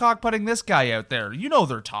is Babcock putting this guy out there?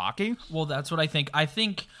 They're talking. Well, that's what I think. I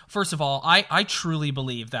think, first of all, I truly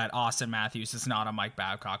believe that Austin Matthews is not a Mike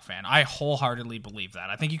Babcock fan. I wholeheartedly believe that.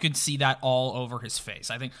 I think you can see that all over his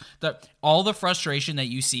face. I think that all the frustration that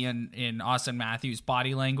you see in Austin Matthews'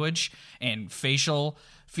 body language and facial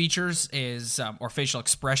features is, or facial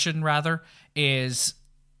expression rather, is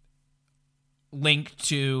linked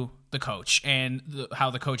to the coach and how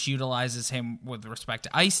the coach utilizes him with respect to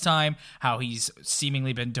ice time, how he's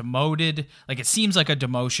seemingly been demoted. Like, it seems like a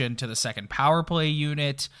demotion to the second power play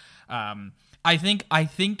unit. I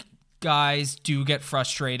think guys do get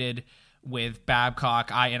frustrated with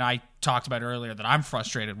Babcock. I talked about earlier that I'm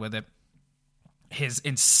frustrated with it. His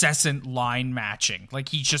incessant line matching. Like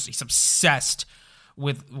he's obsessed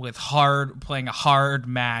with playing a hard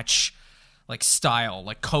match like style,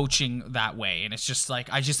 like coaching that way. And it's just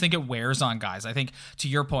like, I just think it wears on guys. I think, to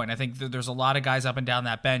your point, I think there's a lot of guys up and down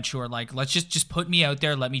that bench who are like, let's just put me out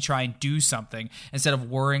there, let me try and do something instead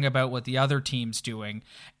of worrying about what the other team's doing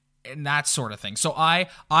and that sort of thing. So I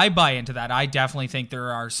buy into that. I definitely think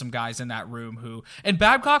there are some guys in that room who, and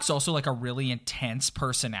Babcock's also like a really intense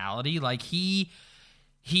personality. Like he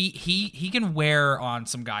can wear on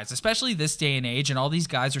some guys, especially this day and age, and all these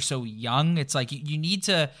guys are so young. It's like you need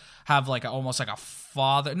to have like almost like a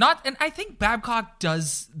father. And I think Babcock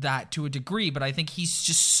does that to a degree, but I think he's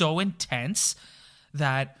just so intense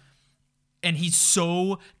that, and he's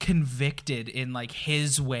so convicted in like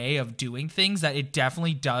his way of doing things that it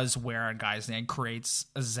definitely does wear on guys and creates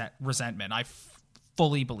a resentment. I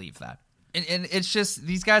fully believe that. And it's just,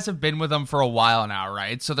 these guys have been with him for a while now,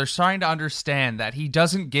 right? So they're starting to understand that he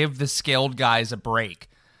doesn't give the skilled guys a break.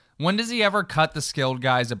 When does he ever cut the skilled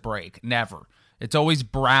guys a break? Never. It's always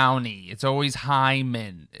Brownie. It's always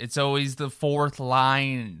Hyman. It's always the fourth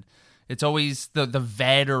line. It's always the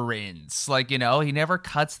veterans. Like, you know, he never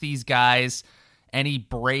cuts these guys any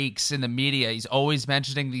breaks in the media. He's always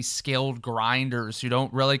mentioning these skilled grinders who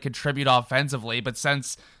don't really contribute offensively, but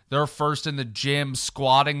since they're first in the gym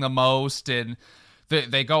squatting the most and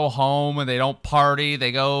they go home and they don't party,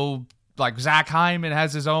 they go, like Zach Hyman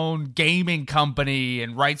has his own gaming company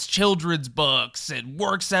and writes children's books and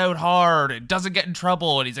works out hard and doesn't get in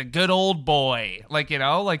trouble and he's a good old boy. Like, you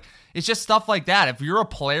know, like it's just stuff like that. If you're a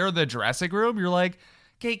player in the dressing room, you're like,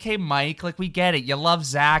 okay, Mike, like we get it. You love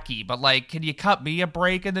Zachy, but like, can you cut me a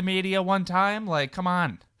break in the media one time? Like, come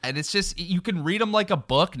on. And it's just, you can read him like a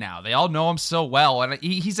book now. They all know him so well. And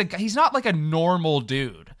he's not like a normal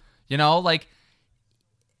dude, you know, like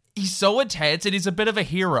he's so intense and he's a bit of a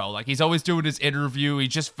hero. Like he's always doing his interview. He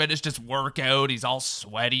just finished his workout. He's all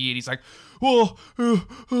sweaty and he's like,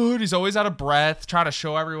 and he's always out of breath, trying to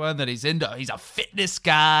show everyone that he's a fitness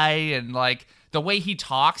guy. And like the way he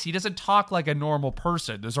talks, he doesn't talk like a normal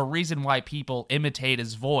person. There's a reason why people imitate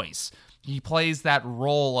his voice. He plays that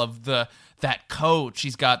role of that coach.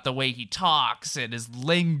 He's got the way he talks and his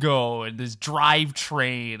lingo and his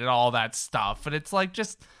drivetrain and all that stuff. And it's like,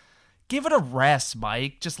 just give it a rest,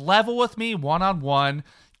 Mike. Just level with me one-on-one.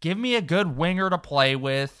 Give me a good winger to play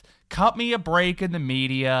with. Cut me a break in the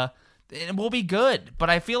media. And we'll be good.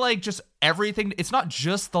 But I feel like just everything, it's not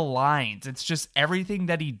just the lines. It's just everything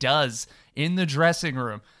that he does in the dressing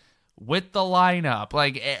room with the lineup,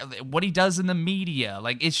 like what he does in the media.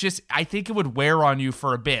 Like, it's just, I think it would wear on you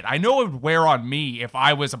for a bit. I know it would wear on me if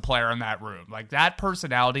I was a player in that room. Like, that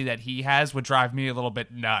personality that he has would drive me a little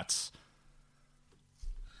bit nuts.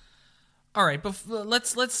 All right, but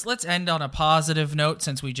let's end on a positive note,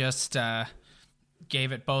 since we just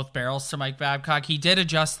gave it both barrels to Mike Babcock. He did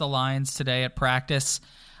adjust the lines today at practice.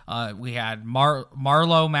 We had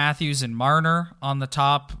Marleau, Matthews, and Marner on the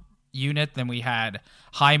top unit. Then we had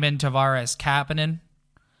Hyman, Tavares, Kapanen,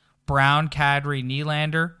 Brown, Kadri,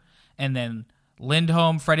 Nylander, and then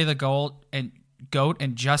Lindholm, Freddie the Goat,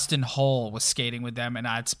 and Justin Holl was skating with them, and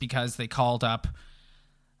that's because they called up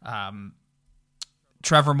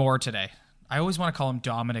Trevor Moore today. I always want to call him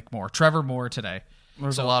Dominic Moore. Trevor Moore today.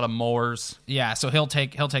 There's a lot of Moores. Yeah, so he'll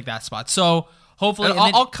take that spot. So hopefully,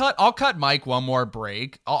 I'll cut Mike one more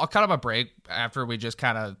break. I'll cut him a break after we just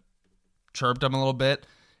kind of chirped him a little bit.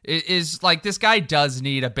 It is like, this guy does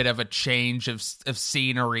need a bit of a change of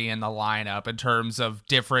scenery in the lineup in terms of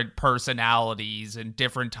different personalities and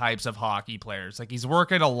different types of hockey players. Like, he's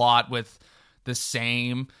working a lot with the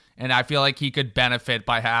same, and I feel like he could benefit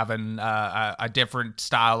by having a different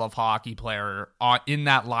style of hockey player in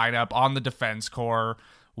that lineup, on the defense core,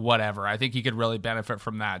 whatever. I think he could really benefit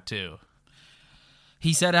from that too.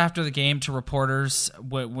 He said after the game to reporters,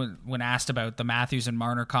 when asked about the Matthews and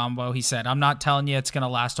Marner combo, he said, "I'm not telling you it's going to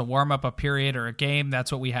last a warm-up, a period, or a game.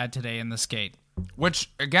 That's what we had today in the skate." Which,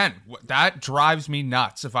 again, that drives me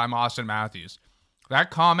nuts if I'm Auston Matthews. That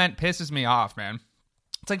comment pisses me off, man.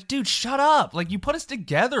 It's like, dude, shut up. Like, you put us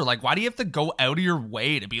together. Like, why do you have to go out of your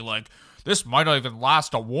way to be like, this might not even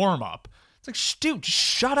last a warm-up? It's like, dude, just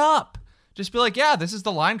shut up. Just be like, yeah, this is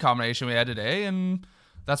the line combination we had today, and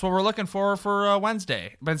that's what we're looking for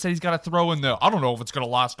Wednesday. But instead, he's got to throw in I don't know if it's going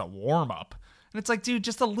to last a warm-up. And it's like, dude,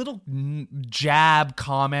 just a little jab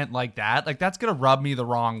comment like that. Like, that's going to rub me the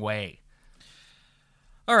wrong way.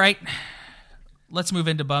 All right. Let's move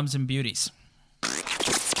into bums and beauties.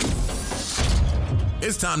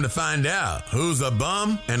 It's time to find out who's a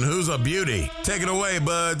bum and who's a beauty. Take it away,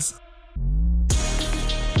 buds.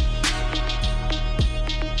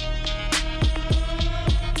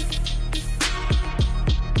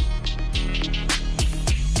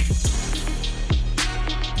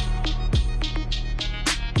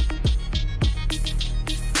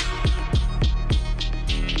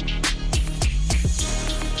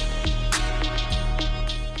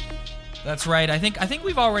 That's right. I think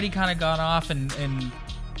we've already kind of gone off and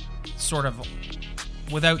sort of,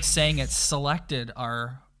 without saying it, selected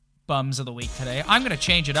our bums of the week today. I'm going to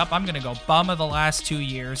change it up. I'm going to go bum of the last 2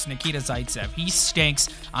 years, Nikita Zaitsev. He stinks.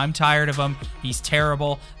 I'm tired of him. He's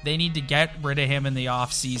terrible. They need to get rid of him in the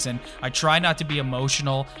offseason. I try not to be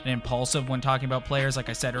emotional and impulsive when talking about players, like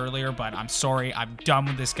I said earlier, but I'm sorry. I'm done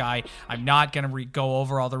with this guy. I'm not going to go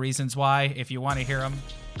over all the reasons why. If you want to hear them,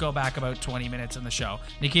 go back about 20 minutes in the show.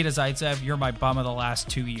 Nikita Zaitsev, you're my bum of the last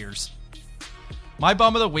 2 years. My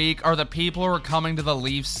bum of the week are the people who are coming to the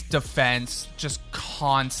Leafs' defense just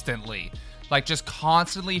constantly. Like, just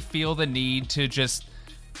constantly feel the need to just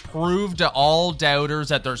prove to all doubters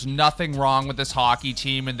that there's nothing wrong with this hockey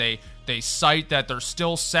team, and they cite that they're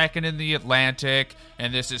still second in the Atlantic,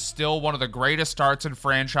 and this is still one of the greatest starts in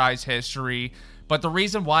franchise history. But the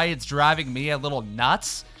reason why it's driving me a little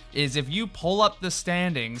nuts is if you pull up the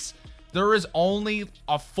standings, there is only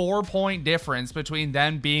a 4-point difference between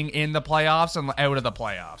them being in the playoffs and out of the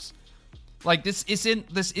playoffs. Like,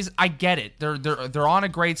 I get it. They're on a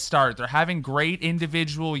great start. They're having great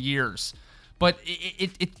individual years. But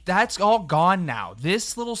that's all gone now.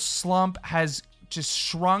 This little slump has just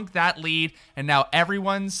shrunk that lead, and now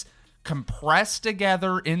everyone's compressed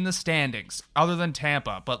together in the standings, other than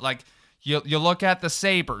Tampa. But, like, you look at the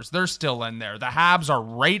Sabres, they're still in there. The Habs are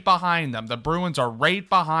right behind them. The Bruins are right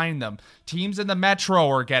behind them. Teams in the Metro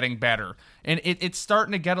are getting better. And it's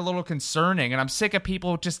starting to get a little concerning. And I'm sick of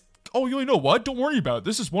people just, oh, you know what? Don't worry about it.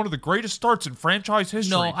 This is one of the greatest starts in franchise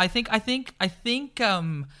history. No, I think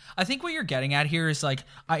what you're getting at here is, like,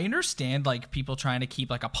 I understand, like, people trying to keep,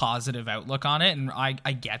 like, a positive outlook on it, and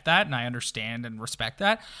I get that, and I understand and respect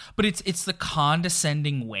that, but it's the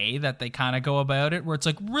condescending way that they kind of go about it, where it's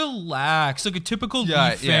like, relax, like a typical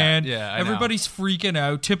Leaf fan. Yeah, everybody's freaking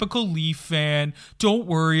out. Typical Leaf fan. Don't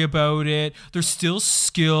worry about it. They're still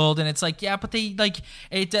skilled, and it's like, yeah, but they, like,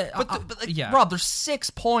 it. Yeah, Rob, they're 6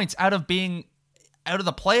 points out of being out of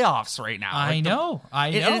the playoffs right now. I know.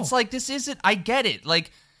 And it's like, this isn't, I get it.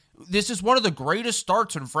 Like, this is one of the greatest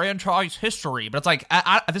starts in franchise history, but it's like,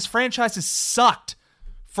 this franchise has sucked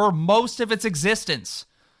for most of its existence.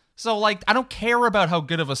 So, like, I don't care about how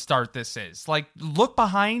good of a start this is. Like, look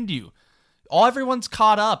behind you. Everyone's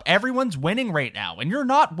caught up. Everyone's winning right now, and you're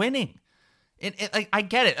not winning. I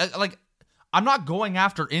get it. Like, I'm not going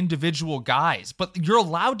after individual guys, but you're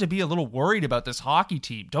allowed to be a little worried about this hockey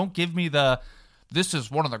team. Don't give me this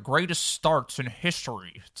is one of the greatest starts in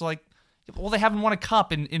history. It's like, well, they haven't won a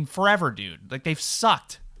cup in forever, dude. Like, they've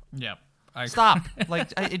sucked. Yeah. Stop.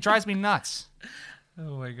 Like, it drives me nuts.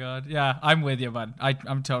 Oh, my God. Yeah, I'm with you, bud.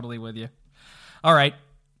 I'm totally with you. All right.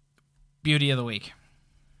 Beauty of the week.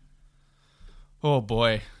 Oh,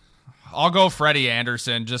 boy. I'll go Freddie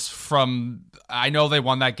Anderson just from, I know they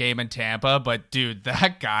won that game in Tampa, but dude,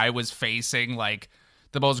 that guy was facing like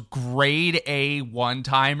the most grade A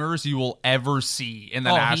one-timers you will ever see in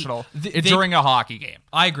the National during a hockey game.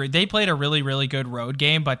 I agree. They played a really, really good road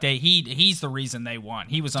game, but he's the reason they won.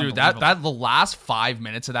 He was unbelievable. Dude, that the last 5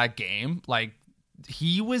 minutes of that game, like,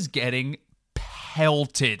 he was getting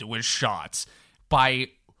pelted with shots by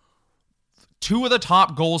two of the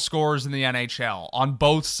top goal scorers in the NHL on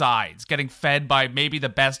both sides, getting fed by maybe the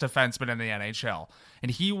best defenseman in the NHL.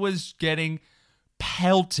 And he was getting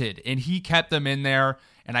pelted, and he kept them in there.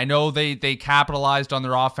 And I know they capitalized on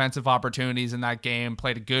their offensive opportunities in that game,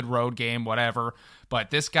 played a good road game, whatever.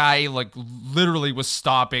 But this guy, like, literally was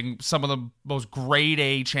stopping some of the most grade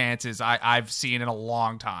A chances I've seen in a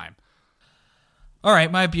long time. All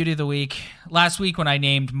right, my beauty of the week. Last week when I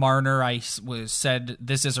named Marner, I said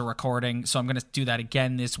this is a recording, so I'm going to do that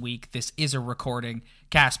again this week. This is a recording.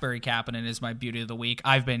 Kasperi Kapanen is my beauty of the week.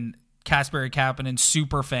 I've been Kasperi Kapanen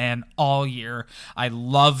super fan all year. I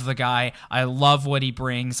love the guy. I love what he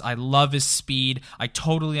brings. I love his speed. I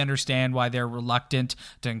totally understand why they're reluctant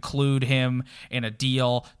to include him in a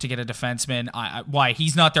deal to get a defenseman. Why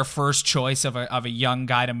he's not their first choice of a young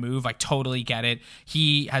guy to move. I totally get it.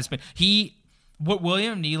 What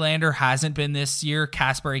William Nylander hasn't been this year,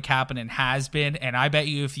 Kasperi Kapanen has been, and I bet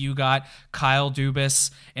you if you got Kyle Dubas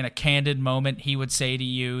in a candid moment, he would say to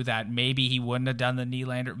you that maybe he wouldn't have done the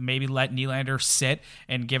Nylander, maybe let Nylander sit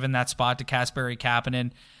and given that spot to Kasperi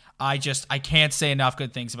Kapanen. I can't say enough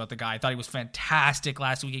good things about the guy. I thought he was fantastic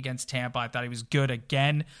last week against Tampa. I thought he was good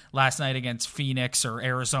again last night against Phoenix or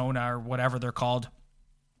Arizona or whatever they're called.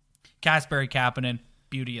 Kasperi Kapanen,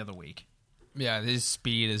 beauty of the week. Yeah, his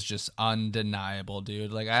speed is just undeniable,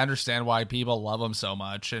 dude. Like, I understand why people love him so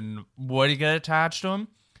much and would he get attached to him.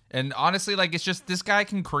 And honestly, like, it's just this guy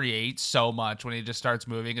can create so much when he just starts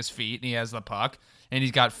moving his feet and he has the puck and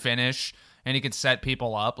he's got finish and he can set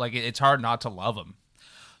people up. Like, it's hard not to love him.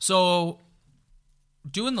 So,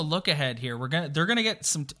 doing the look ahead here, they're gonna get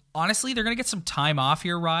some. Honestly, they're gonna get some time off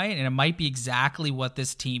here, Ryan, and it might be exactly what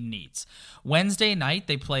this team needs. Wednesday night,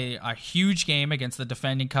 they play a huge game against the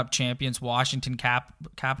defending Cup champions Washington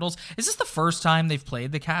Capitals. Is this the first time they've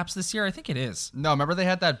played the Caps this year? I think it is. No, remember they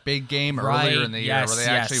had that big game earlier in the year where they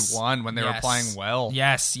actually won when they were playing well.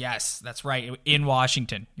 Yes, that's right. In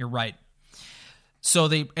Washington, you're right. So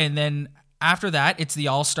and then after that, it's the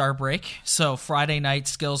All-Star break. So Friday night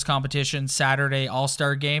skills competition, Saturday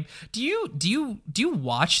All-Star game. Do you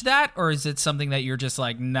watch that, or is it something that you're just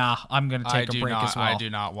like, nah, I'm going to take a break as well? I do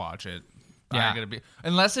not watch it. Yeah.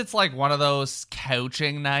 Unless it's like one of those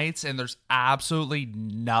couching nights and there's absolutely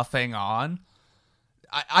nothing on.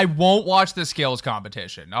 I won't watch the skills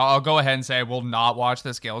competition. I'll go ahead and say I will not watch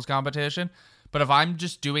the skills competition. But if I'm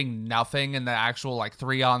just doing nothing and the actual like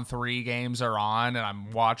 3-on-3 games are on and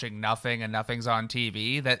I'm watching nothing and nothing's on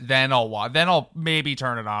TV, then I'll watch. Then I'll maybe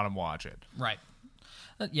turn it on and watch it. Right.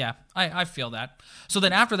 Yeah, I feel that. So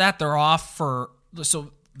then after that, they're off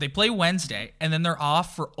so they play Wednesday and then they're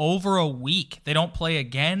off for over a week. They don't play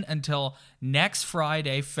again until next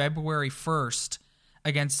Friday, February 1st,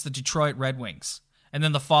 against the Detroit Red Wings. And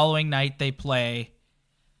then the following night they play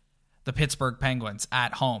the Pittsburgh Penguins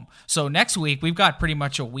at home. So next week we've got pretty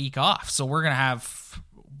much a week off. So we're going to have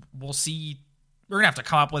to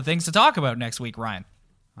come up with things to talk about next week, Ryan.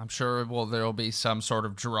 I'm sure there'll be some sort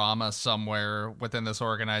of drama somewhere within this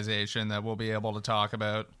organization that we'll be able to talk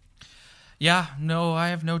about. Yeah, no, I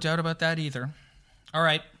have no doubt about that either. All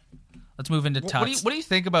right. Let's move into Tuts. What do you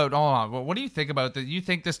think about? Hold on. What do you think about that? You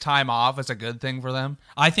think this time off is a good thing for them?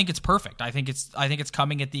 I think it's perfect. I think it's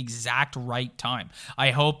coming at the exact right time.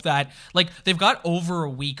 I hope that they've got over a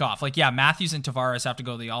week off. Matthews and Tavares have to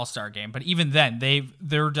go to the All-Star game, but even then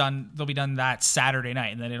they're done. They'll be done that Saturday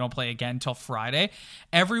night, and then they don't play again until Friday.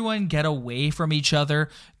 Everyone get away from each other.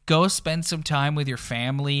 Go spend some time with your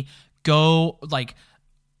family. Go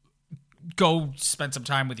spend some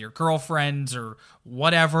time with your girlfriends or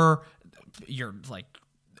whatever. You're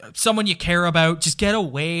someone you care about. Just get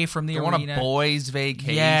away from the arena. On a boys'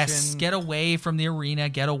 vacation. Yes, get away from the arena.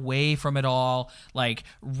 Get away from it all.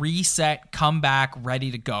 Reset, come back,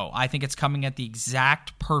 ready to go. I think it's coming at the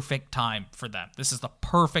exact perfect time for them. This is the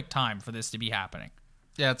perfect time for this to be happening.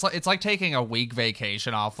 Yeah, it's like taking a week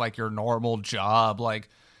vacation off your normal job.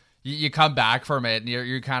 You come back from it and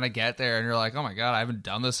you kind of get there and you're like, oh my God, I haven't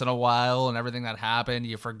done this in a while, and everything that happened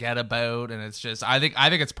you forget about, and it's just I think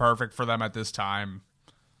it's perfect for them at this time.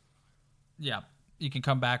 Yeah, you can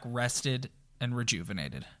come back rested and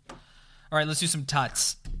rejuvenated. All right, let's do some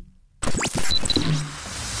Tuts.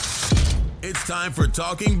 It's time for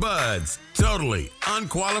Talking Buds. Totally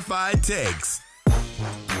unqualified takes.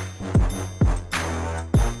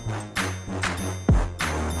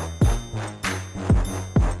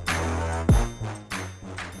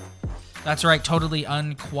 That's right, totally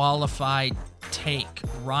unqualified take.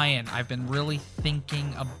 Ryan, I've been really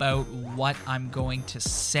thinking about what I'm going to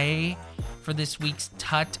say for this week's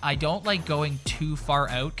Tut. I don't like going too far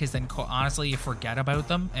out because then honestly you forget about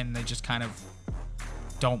them and they just kind of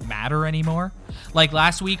don't matter anymore.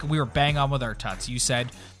 Last week we were bang on with our Tuts. You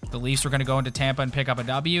said the Leafs were going to go into Tampa and pick up a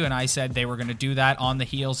W, and I said they were going to do that on the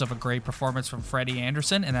heels of a great performance from Freddie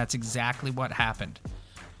Anderson, and that's exactly what happened.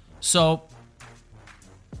 So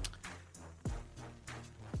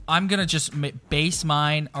I'm going to just base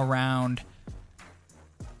mine around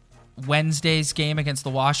Wednesday's game against the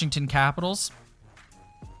Washington Capitals.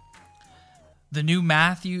 The new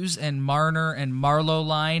Matthews and Marner and Marleau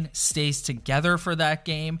line stays together for that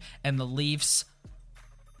game, and the Leafs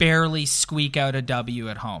barely squeak out a W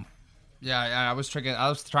at home. Yeah, I was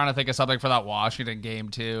trying to think of something for that Washington game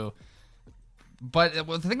too. But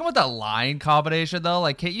the thing about that line combination,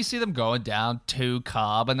 though, can't you see them going down 2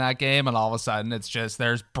 Cobb in that game, and all of a sudden it's just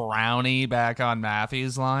there's Brownie back on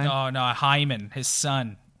Matthews' line? Oh, no, Hyman, his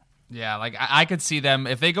son. Yeah, I could see them,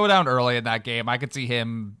 if they go down early in that game, I could see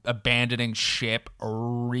him abandoning ship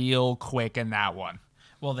real quick in that one.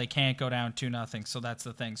 Well, they can't go down 2-0, so that's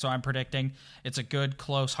the thing. So I'm predicting it's a good,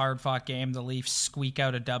 close, hard-fought game. The Leafs squeak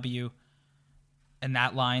out a W, and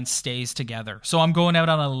that line stays together. So I'm going out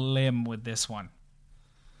on a limb with this one.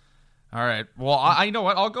 All right. Well, I you know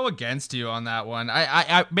what? I'll go against you on that one.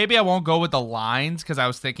 I maybe I won't go with the lines because I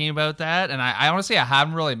was thinking about that, and I honestly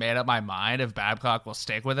haven't really made up my mind if Babcock will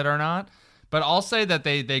stick with it or not. But I'll say that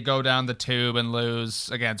they go down the tube and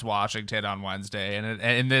lose against Washington on Wednesday,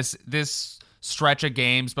 and this stretch of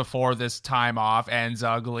games before this time off ends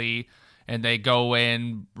ugly, and they go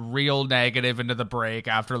in real negative into the break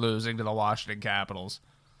after losing to the Washington Capitals.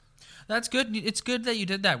 That's good. It's good that you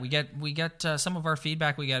did that. We get some of our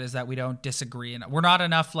feedback we get is that we don't disagree, and we're not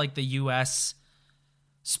enough like the U.S.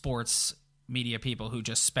 sports media people who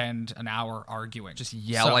just spend an hour arguing, just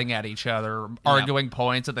yelling at each other, arguing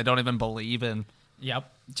points that they don't even believe in.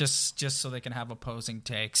 Yep, just so they can have opposing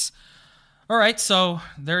takes. All right, so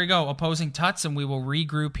there you go, opposing tuts, and we will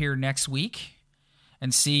regroup here next week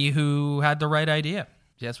and see who had the right idea.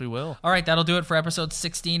 Yes, we will. All right, that'll do it for episode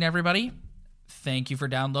 16, everybody. Thank you for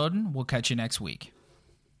downloading. We'll catch you next week.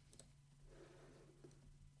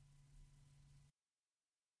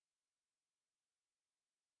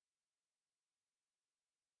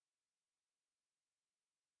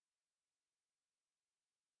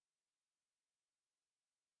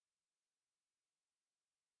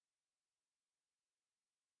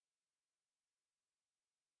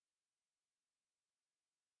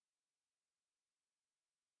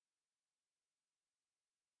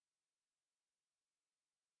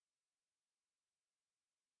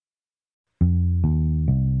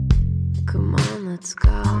 Come on, let's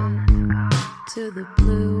go to the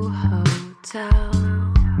Blue Hotel.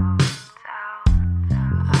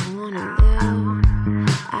 I wanna live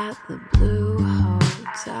at the Blue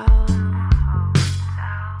Hotel.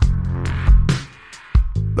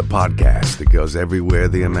 The podcast that goes everywhere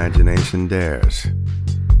the imagination dares.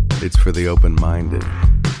 It's for the open-minded,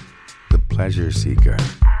 the pleasure seeker.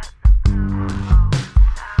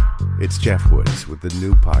 It's Jeff Woods with the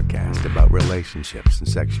new podcast about relationships and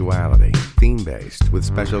sexuality, theme-based with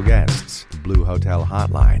special guests, the Blue Hotel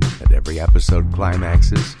Hotline, and every episode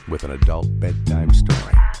climaxes with an adult bedtime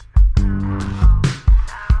story.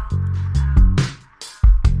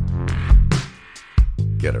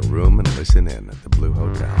 Get a room and listen in at the Blue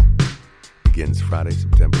Hotel. Begins Friday,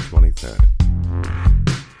 September 23rd.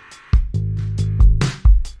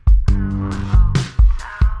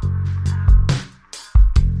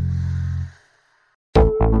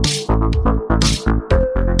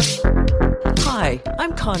 Hi,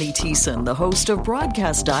 I'm Connie Thiessen, the host of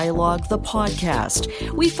Broadcast Dialogue, the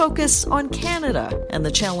podcast. We focus on Canada and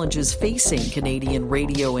the challenges facing Canadian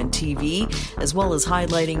radio and TV, as well as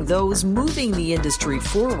highlighting those moving the industry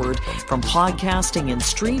forward from podcasting and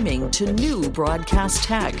streaming to new broadcast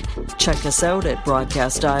tech. Check us out at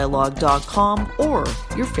broadcastdialogue.com or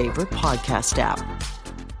your favorite podcast app.